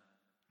death.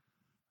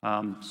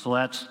 So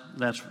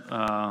that's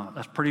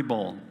pretty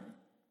bold.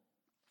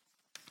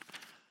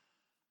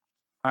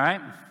 All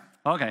right?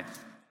 Okay.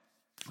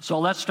 So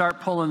let's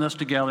start pulling this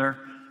together.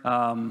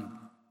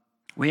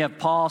 We have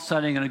Paul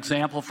setting an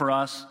example for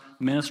us,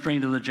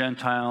 ministering to the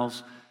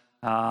Gentiles.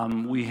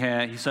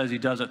 He says he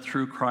does it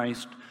through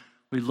Christ.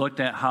 We looked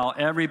at how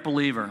every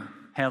believer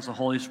has the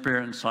Holy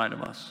Spirit inside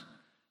of us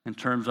in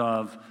terms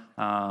of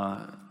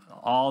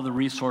all the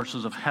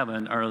resources of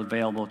heaven are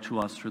available to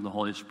us through the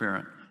Holy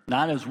Spirit.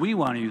 Not as we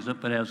want to use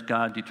it, but as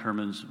God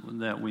determines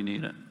that we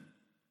need it.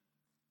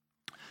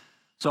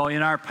 So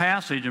in our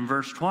passage in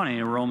verse 20,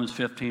 in Romans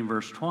 15,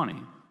 verse 20,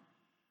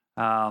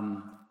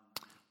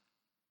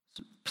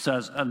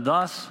 says, and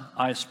thus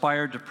I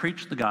aspired to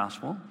preach the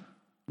gospel,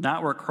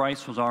 not where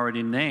Christ was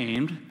already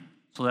named,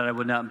 so that I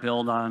would not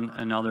build on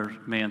another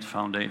man's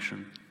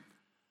foundation.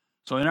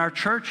 So in our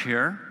church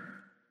here,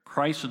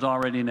 Christ is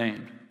already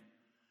named.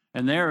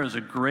 And there is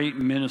a great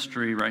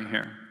ministry right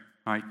here,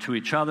 all right, to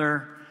each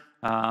other.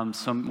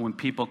 When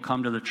people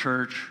come to the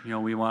church,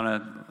 we want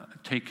to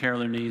take care of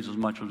their needs as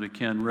much as we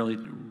can, really,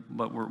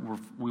 but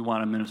we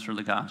want to minister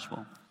the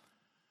gospel.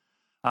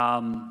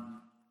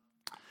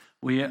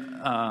 We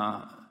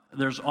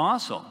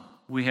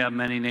have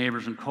many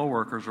neighbors and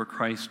coworkers where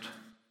Christ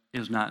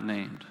is not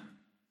named.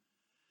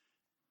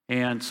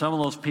 And some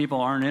of those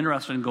people aren't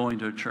interested in going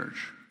to a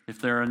church.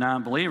 If they're a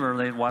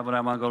non-believer, why would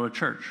I want to go to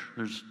church?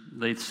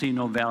 They see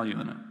no value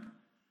in it.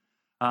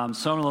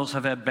 Some of those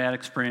have had bad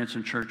experience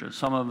in churches.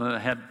 Some of them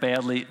have had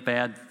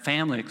bad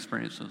family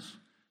experiences.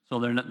 So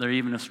they're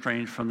even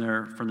estranged from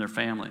their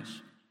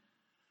families.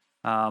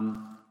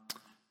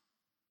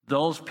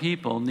 Those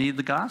people need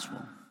the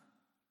gospel.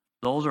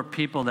 Those are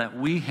people that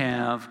we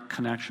have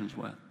connections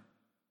with.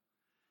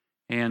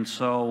 And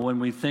so when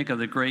we think of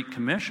the Great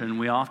Commission,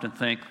 we often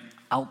think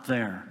out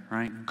there,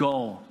 right?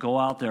 Go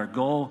out there.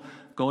 Go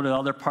to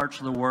other parts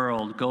of the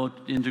world. Go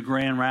into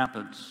Grand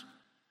Rapids.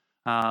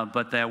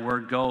 But that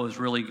word go is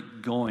really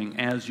going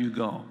as you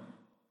go.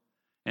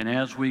 And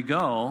as we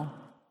go,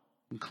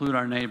 include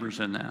our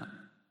neighbors in that.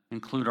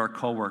 Include our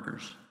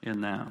coworkers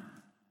in that.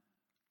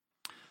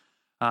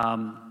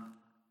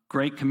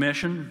 Great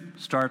Commission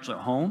starts at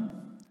home.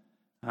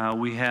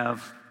 We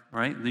have,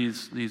 right,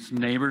 these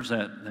neighbors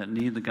that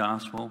need the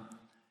gospel.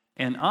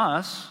 And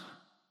us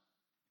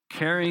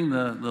carrying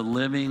the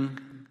living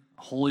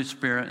Holy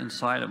Spirit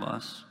inside of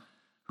us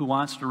who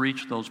wants to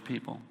reach those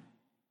people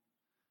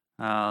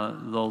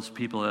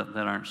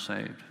that aren't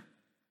saved.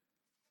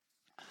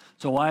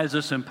 So why is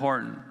this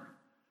important?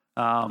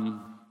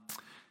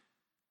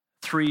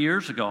 3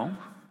 years ago,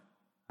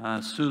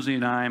 Susie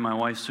and I, my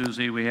wife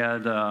Susie, we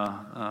had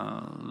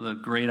the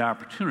great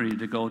opportunity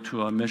to go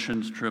to a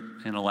missions trip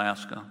in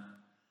Alaska.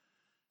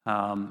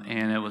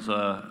 And it was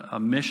a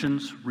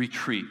missions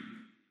retreat.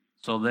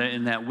 So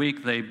in that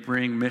week, they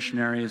bring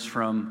missionaries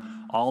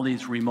from all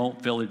these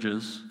remote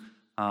villages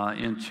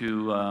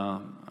into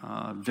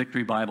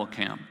Victory Bible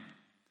Camp.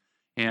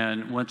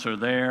 And once they're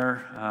there,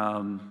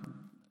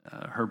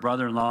 her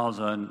brother-in-law is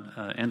an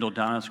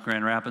endodontist,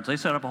 Grand Rapids. They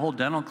set up a whole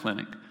dental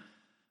clinic.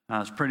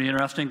 It's pretty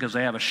interesting because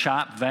they have a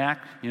shop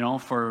vac,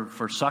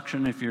 for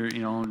suction if you're,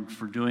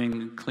 for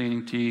doing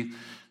cleaning teeth.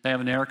 They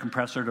have an air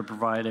compressor to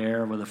provide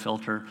air with a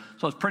filter.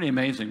 So it's pretty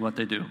amazing what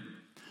they do.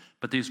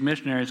 But these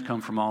missionaries come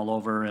from all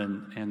over,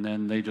 and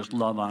then they just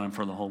love on them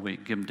for the whole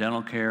week. Give them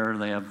dental care.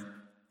 They have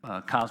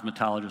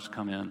cosmetologists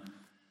come in.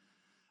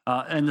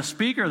 And the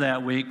speaker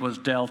that week was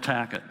Del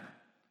Tackett.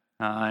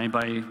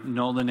 Anybody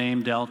know the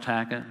name Del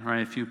Tackett?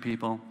 Right, a few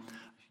people.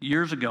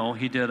 Years ago,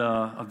 he did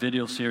a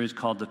video series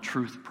called The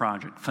Truth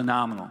Project.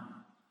 Phenomenal.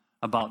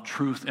 About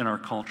truth in our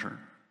culture.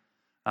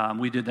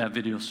 We did that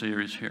video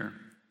series here.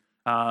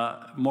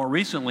 More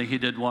recently, he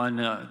did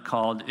one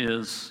called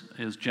Is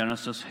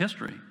Genesis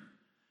History?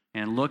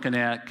 And looking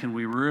at, can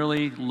we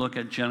really look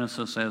at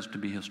Genesis as to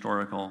be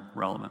historical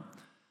relevant?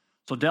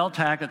 So Del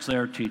Tackett's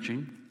there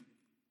teaching.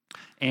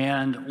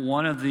 And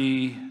one of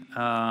the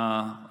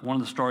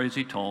stories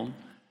he told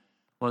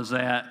was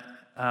that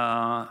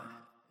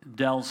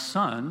Del's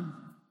son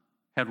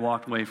had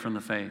walked away from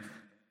the faith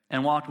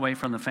and walked away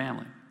from the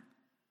family.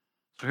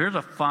 So here's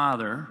a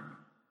father,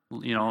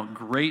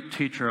 great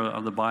teacher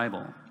of the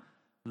Bible,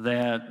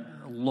 that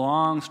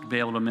longs to be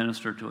able to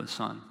minister to his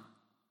son.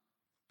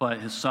 But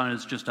his son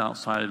is just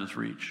outside of his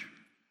reach.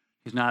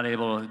 He's not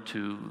able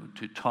to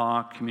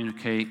talk,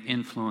 communicate,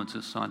 influence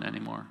his son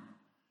anymore.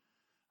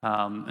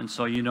 And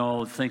so,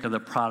 think of the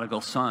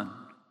prodigal son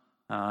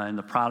and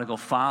the prodigal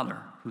father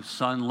whose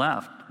son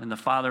left, and the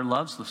father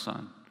loves the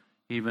son,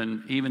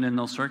 even in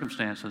those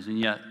circumstances, and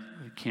yet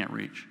he can't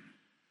reach.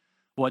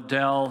 what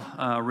Dell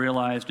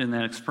realized in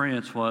that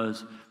experience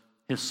was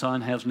his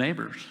son has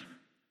neighbors.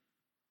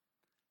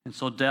 And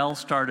so Dell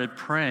started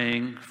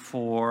praying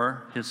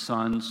for his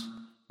son's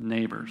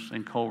neighbors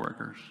and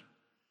coworkers.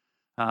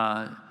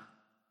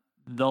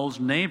 Those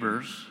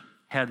neighbors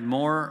had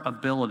more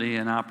ability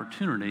and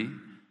opportunity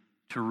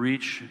to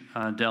reach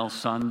Dell's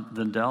son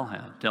than Dell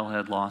had. Dell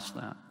had lost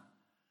that.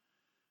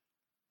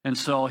 And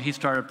so he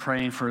started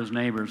praying for his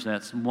neighbors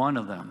that one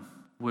of them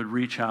would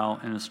reach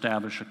out and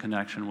establish a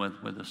connection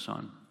with his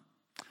son.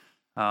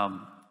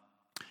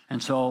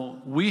 And so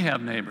we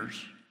have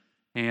neighbors.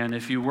 And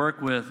if you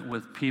work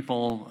with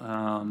people,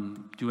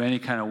 do any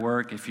kind of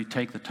work, if you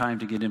take the time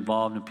to get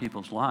involved in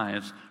people's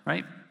lives,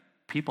 right?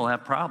 People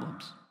have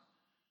problems.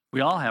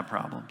 We all have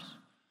problems.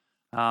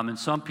 And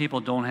some people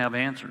don't have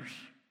answers.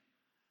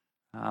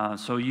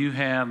 So you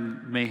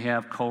may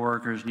have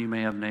coworkers and you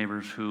may have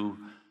neighbors who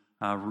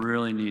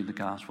really need the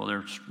gospel.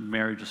 Their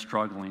marriage is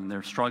struggling.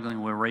 They're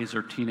struggling to raise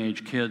their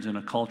teenage kids in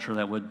a culture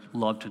that would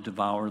love to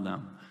devour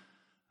them.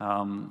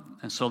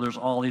 And so there's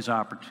all these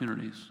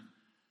opportunities.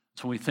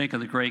 So when we think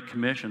of the Great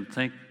Commission,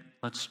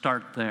 let's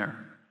start there.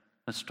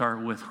 Let's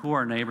start with who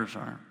our neighbors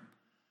are.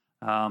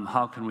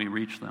 How can we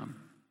reach them?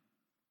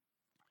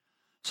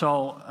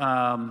 So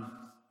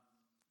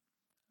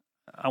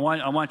I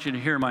want you to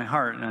hear my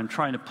heart, and I'm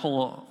trying to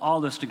pull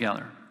all this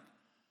together.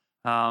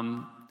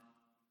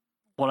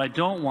 What I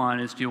don't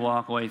want is to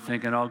walk away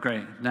thinking, oh,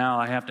 great, now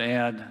I have to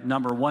add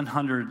number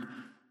 100,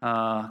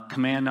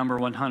 command number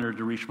 100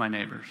 to reach my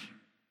neighbors,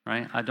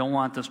 right? I don't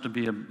want this to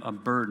be a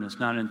burden. It's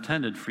not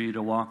intended for you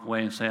to walk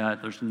away and say,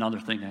 there's another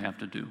thing I have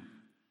to do.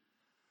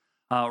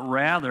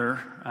 Rather,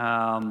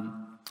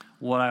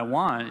 what I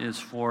want is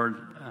for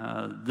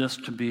this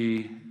to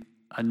be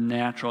a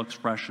natural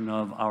expression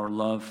of our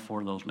love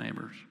for those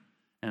neighbors.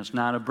 And it's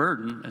not a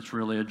burden, it's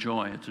really a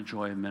joy. It's a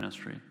joy of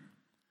ministry.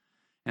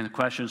 And the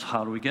question is,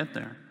 how do we get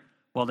there?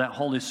 Well, that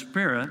Holy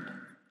Spirit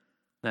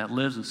that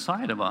lives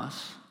inside of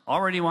us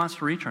already wants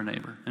to reach our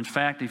neighbor. In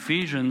fact,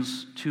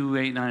 Ephesians 2,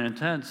 8, 9, and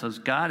 10 says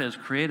God has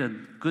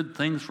created good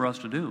things for us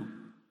to do.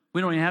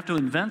 We don't even have to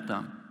invent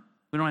them.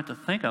 We don't have to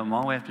think of them.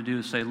 All we have to do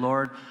is say,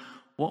 Lord,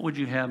 what would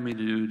you have me to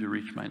do to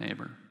reach my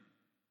neighbor?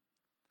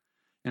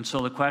 And so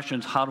the question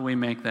is, how do we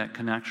make that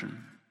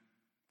connection?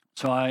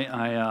 So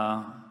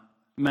I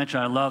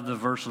mentioned I love the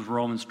verses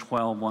Romans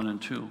 12, 1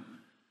 and 2.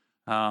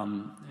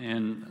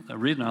 And the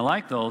reason I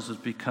like those is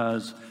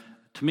because,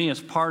 to me,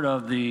 it's part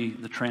of the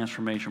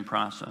transformation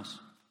process.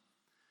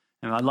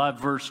 And I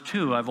love verse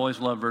 2. I've always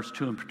loved verse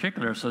 2 in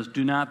particular. It says,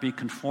 do not be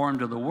conformed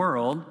to the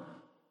world,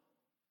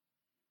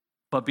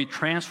 but be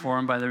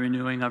transformed by the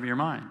renewing of your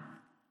mind,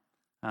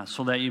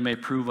 so that you may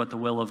prove what the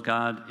will of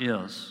God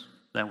is,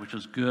 that which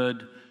is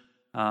good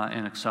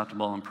and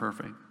acceptable and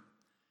perfect.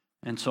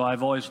 And so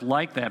I've always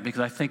liked that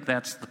because I think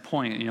that's the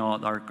point. You know,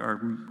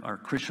 our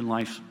Christian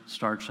life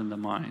starts in the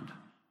mind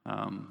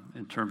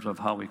in terms of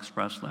how we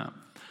express that.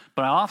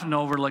 But I often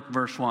overlook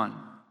verse 1.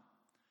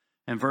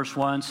 And verse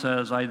 1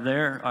 says,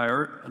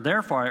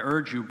 therefore I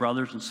urge you,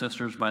 brothers and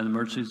sisters, by the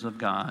mercies of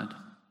God,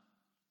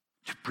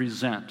 to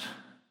present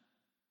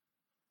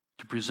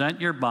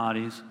your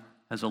bodies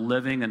as a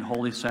living and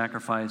holy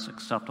sacrifice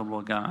acceptable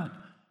to God.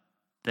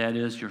 That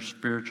is your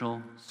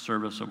spiritual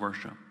service of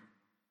worship.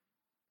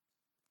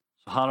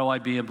 So how do I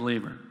be a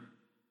believer?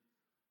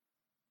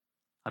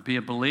 I be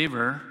a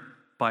believer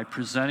by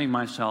presenting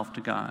myself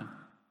to God.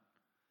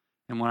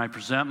 And when I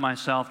present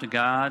myself to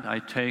God, I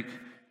take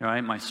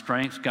my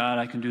strengths. God,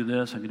 I can do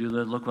this,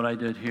 look what I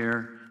did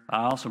here.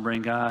 I also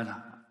bring God,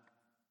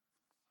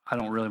 I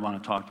don't really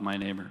want to talk to my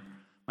neighbor.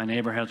 My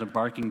neighbor has a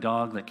barking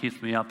dog that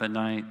keeps me up at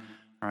night,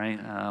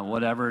 right?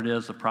 Whatever it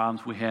is, the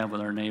problems we have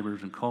with our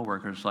neighbors and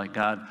coworkers, like,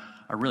 God,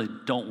 I really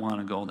don't want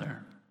to go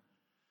there.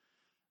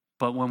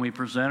 But when we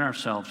present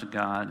ourselves to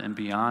God and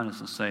be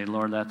honest and say,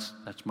 Lord, that's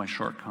my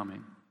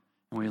shortcoming,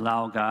 and we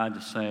allow God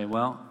to say,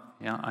 well,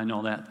 yeah, I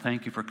know that.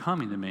 Thank you for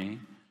coming to me,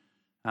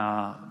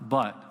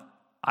 but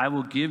I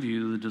will give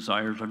you the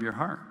desires of your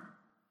heart.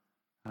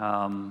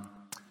 The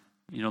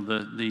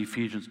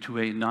Ephesians 2,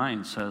 8,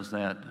 9 says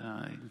that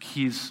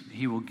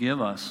he will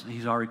give us,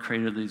 he's already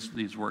created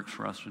these works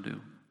for us to do.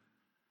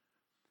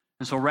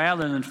 And so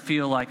rather than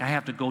feel like I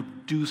have to go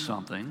do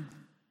something,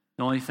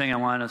 the only thing I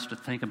want us to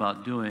think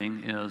about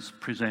doing is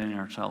presenting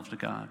ourselves to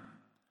God.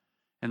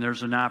 And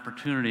there's an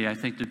opportunity, I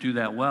think, to do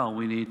that well.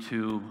 We need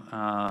to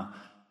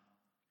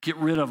get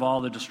rid of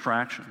all the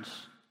distractions,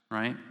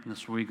 right?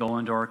 This we go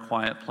into our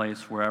quiet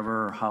place,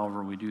 wherever or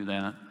however we do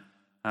that.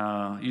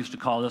 Used to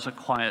call this a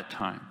quiet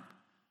time.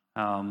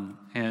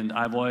 And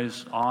I've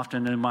always,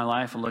 often in my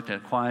life, looked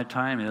at quiet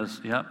time as,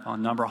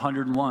 on number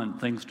 101,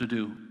 things to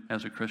do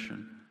as a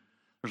Christian.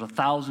 There's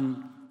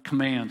 1,000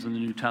 commands in the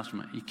New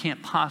Testament. You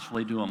can't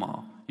possibly do them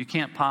all. You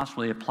can't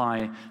possibly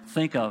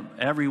think of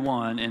every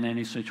one in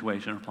any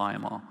situation and apply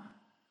them all.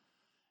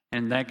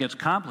 And that gets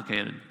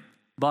complicated.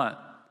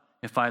 But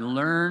if I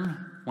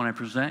learn when I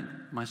present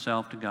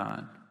myself to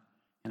God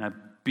and I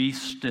be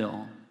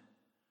still,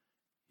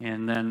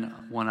 and then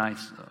when I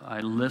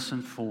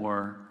listen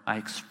I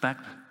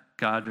expect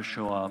God to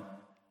show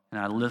up and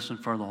I listen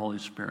for the Holy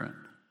Spirit.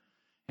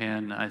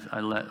 And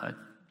I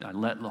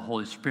let the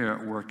Holy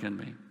Spirit work in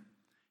me.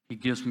 He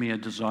gives me a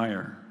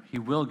desire. He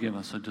will give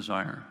us a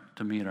desire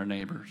to meet our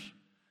neighbors,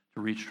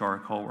 to reach to our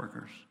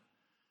coworkers.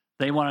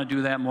 They want to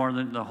do that more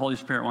than the Holy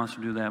Spirit wants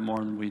to do that more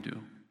than we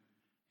do.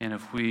 And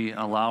if we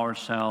allow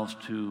ourselves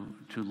to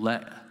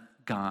let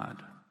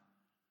God,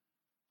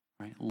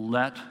 right,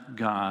 let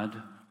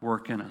God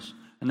work in us.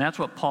 And that's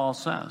what Paul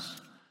says.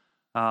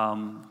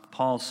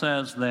 Paul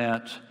says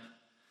that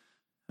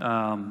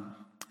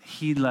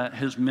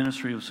his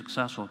ministry was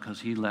successful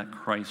because he let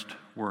Christ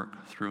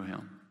work through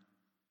him.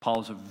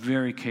 Paul is a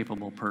very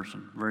capable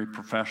person, very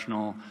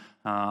professional.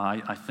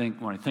 I think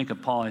when I think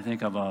of Paul, I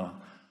think of a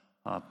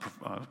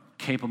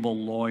capable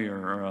lawyer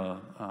or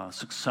a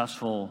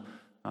successful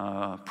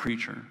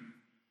preacher.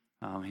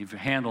 He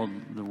handled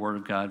the Word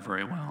of God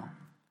very well.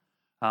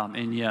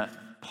 And yet,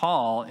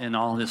 Paul, in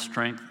all his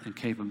strength and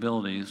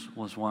capabilities,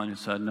 was one who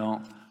said,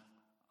 "No,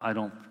 I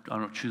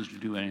don't choose to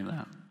do any of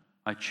that.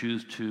 I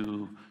choose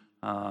to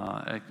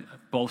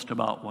boast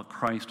about what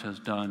Christ has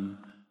done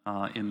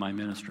in my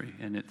ministry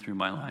and it through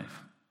my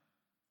life."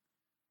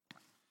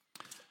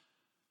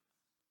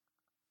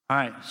 All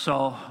right,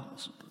 so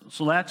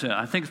that's it.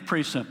 I think it's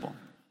pretty simple.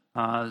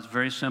 It's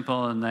very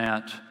simple in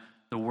that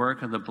the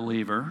work of the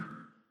believer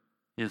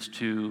is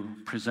to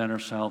present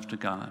ourselves to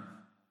God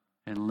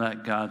and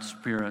let God's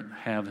Spirit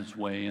have His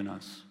way in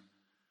us.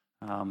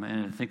 And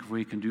I think if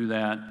we can do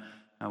that,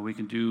 we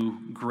can do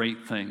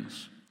great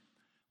things.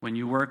 When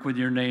you work with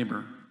your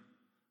neighbor,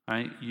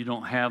 right, you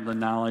don't have the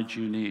knowledge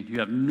you need. You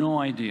have no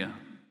idea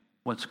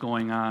what's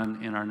going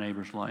on in our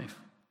neighbor's life.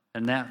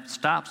 And that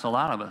stops a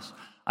lot of us.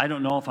 I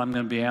don't know if I'm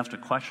going to be asked a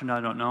question. I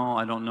don't know.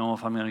 I don't know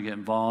if I'm going to get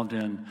involved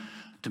in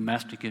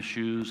domestic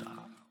issues.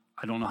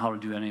 I don't know how to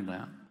do any of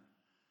that.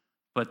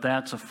 But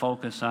that's a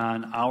focus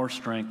on our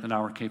strength and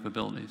our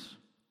capabilities.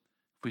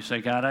 If we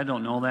say, "God, I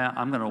don't know that.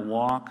 I'm going to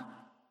walk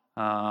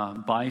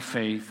by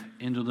faith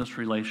into this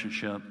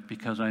relationship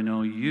because I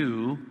know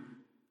you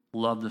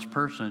love this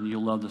person. You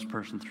love this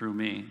person through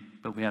me."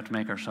 But we have to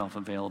make ourselves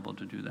available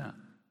to do that.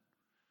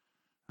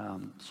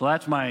 So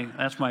that's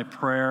my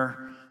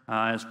prayer.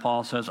 As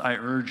Paul says, I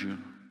urge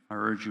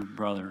you,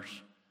 brothers.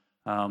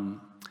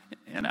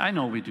 And I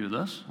know we do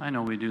this. I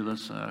know we do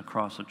this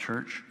across the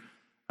church.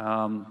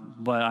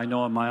 But I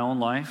know in my own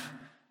life,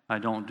 I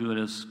don't do it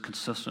as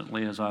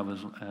consistently as I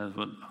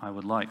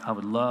would like.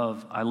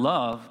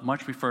 I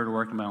much prefer to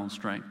work in my own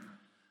strength.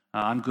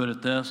 I'm good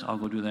at this, I'll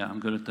go do that. I'm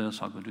good at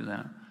this, I'll go do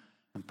that.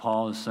 And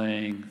Paul is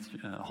saying,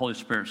 Holy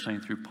Spirit is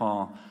saying through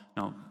Paul,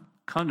 "No,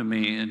 come to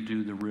me and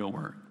do the real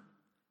work.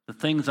 The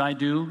things I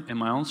do in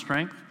my own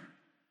strength,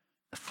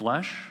 the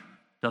flesh,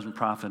 doesn't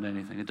profit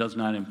anything. It does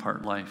not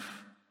impart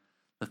life.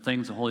 The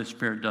things the Holy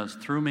Spirit does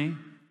through me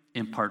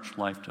imparts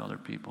life to other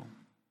people."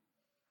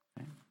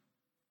 Okay.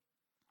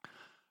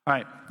 All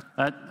right,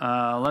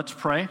 let's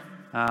pray,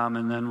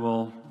 and then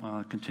we'll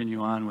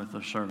continue on with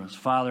the service.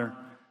 Father,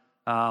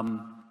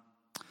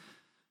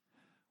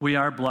 we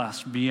are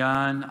blessed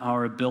beyond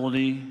our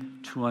ability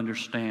to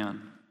understand,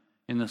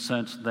 in the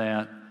sense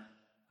that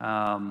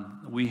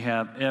we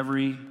have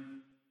every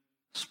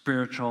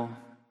spiritual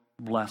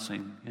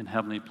blessing in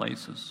heavenly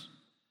places.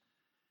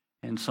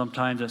 And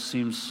sometimes it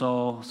seems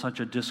such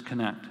a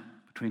disconnect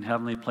between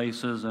heavenly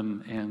places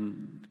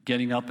and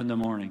getting up in the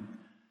morning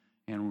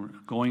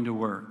and going to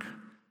work,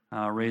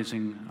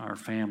 raising our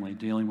family,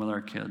 dealing with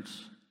our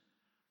kids.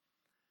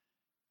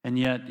 And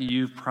yet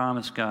you've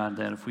promised, God,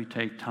 that if we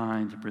take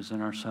time to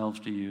present ourselves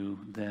to you,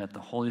 that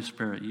the Holy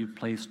Spirit you've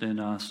placed in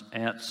us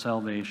at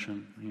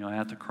salvation,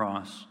 at the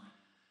cross,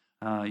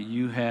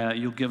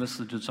 you'll give us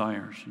the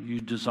desires. You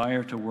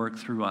desire to work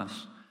through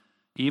us,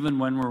 even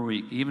when we're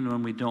weak, even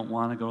when we don't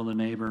want to go to the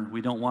neighbor,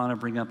 we don't want to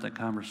bring up that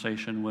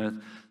conversation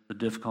with the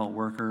difficult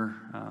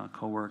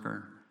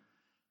coworker.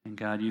 And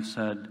God, you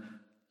said,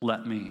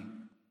 let me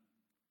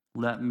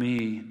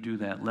do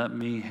that. Let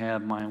me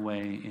have my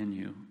way in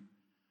you.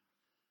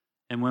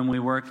 And when we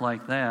work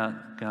like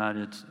that, God,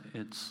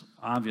 it's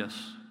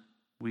obvious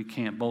we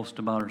can't boast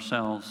about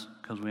ourselves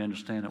because we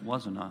understand it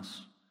wasn't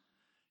us.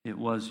 It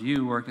was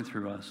you working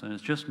through us, and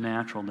it's just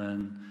natural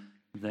then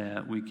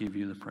that we give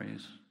you the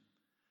praise.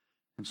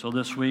 And so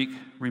this week,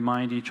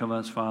 remind each of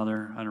us,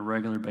 Father, on a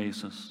regular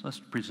basis, let's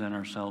present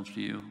ourselves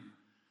to you.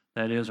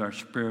 That is our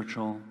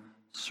spiritual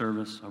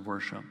service of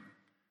worship.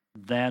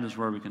 That is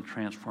where we can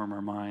transform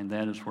our mind.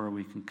 That is where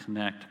we can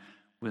connect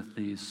with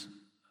these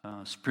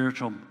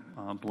spiritual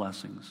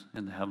blessings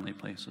in the heavenly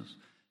places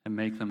and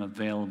make them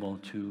available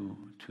to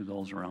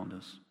those around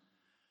us.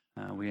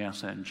 We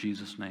ask that in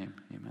Jesus' name.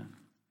 Amen.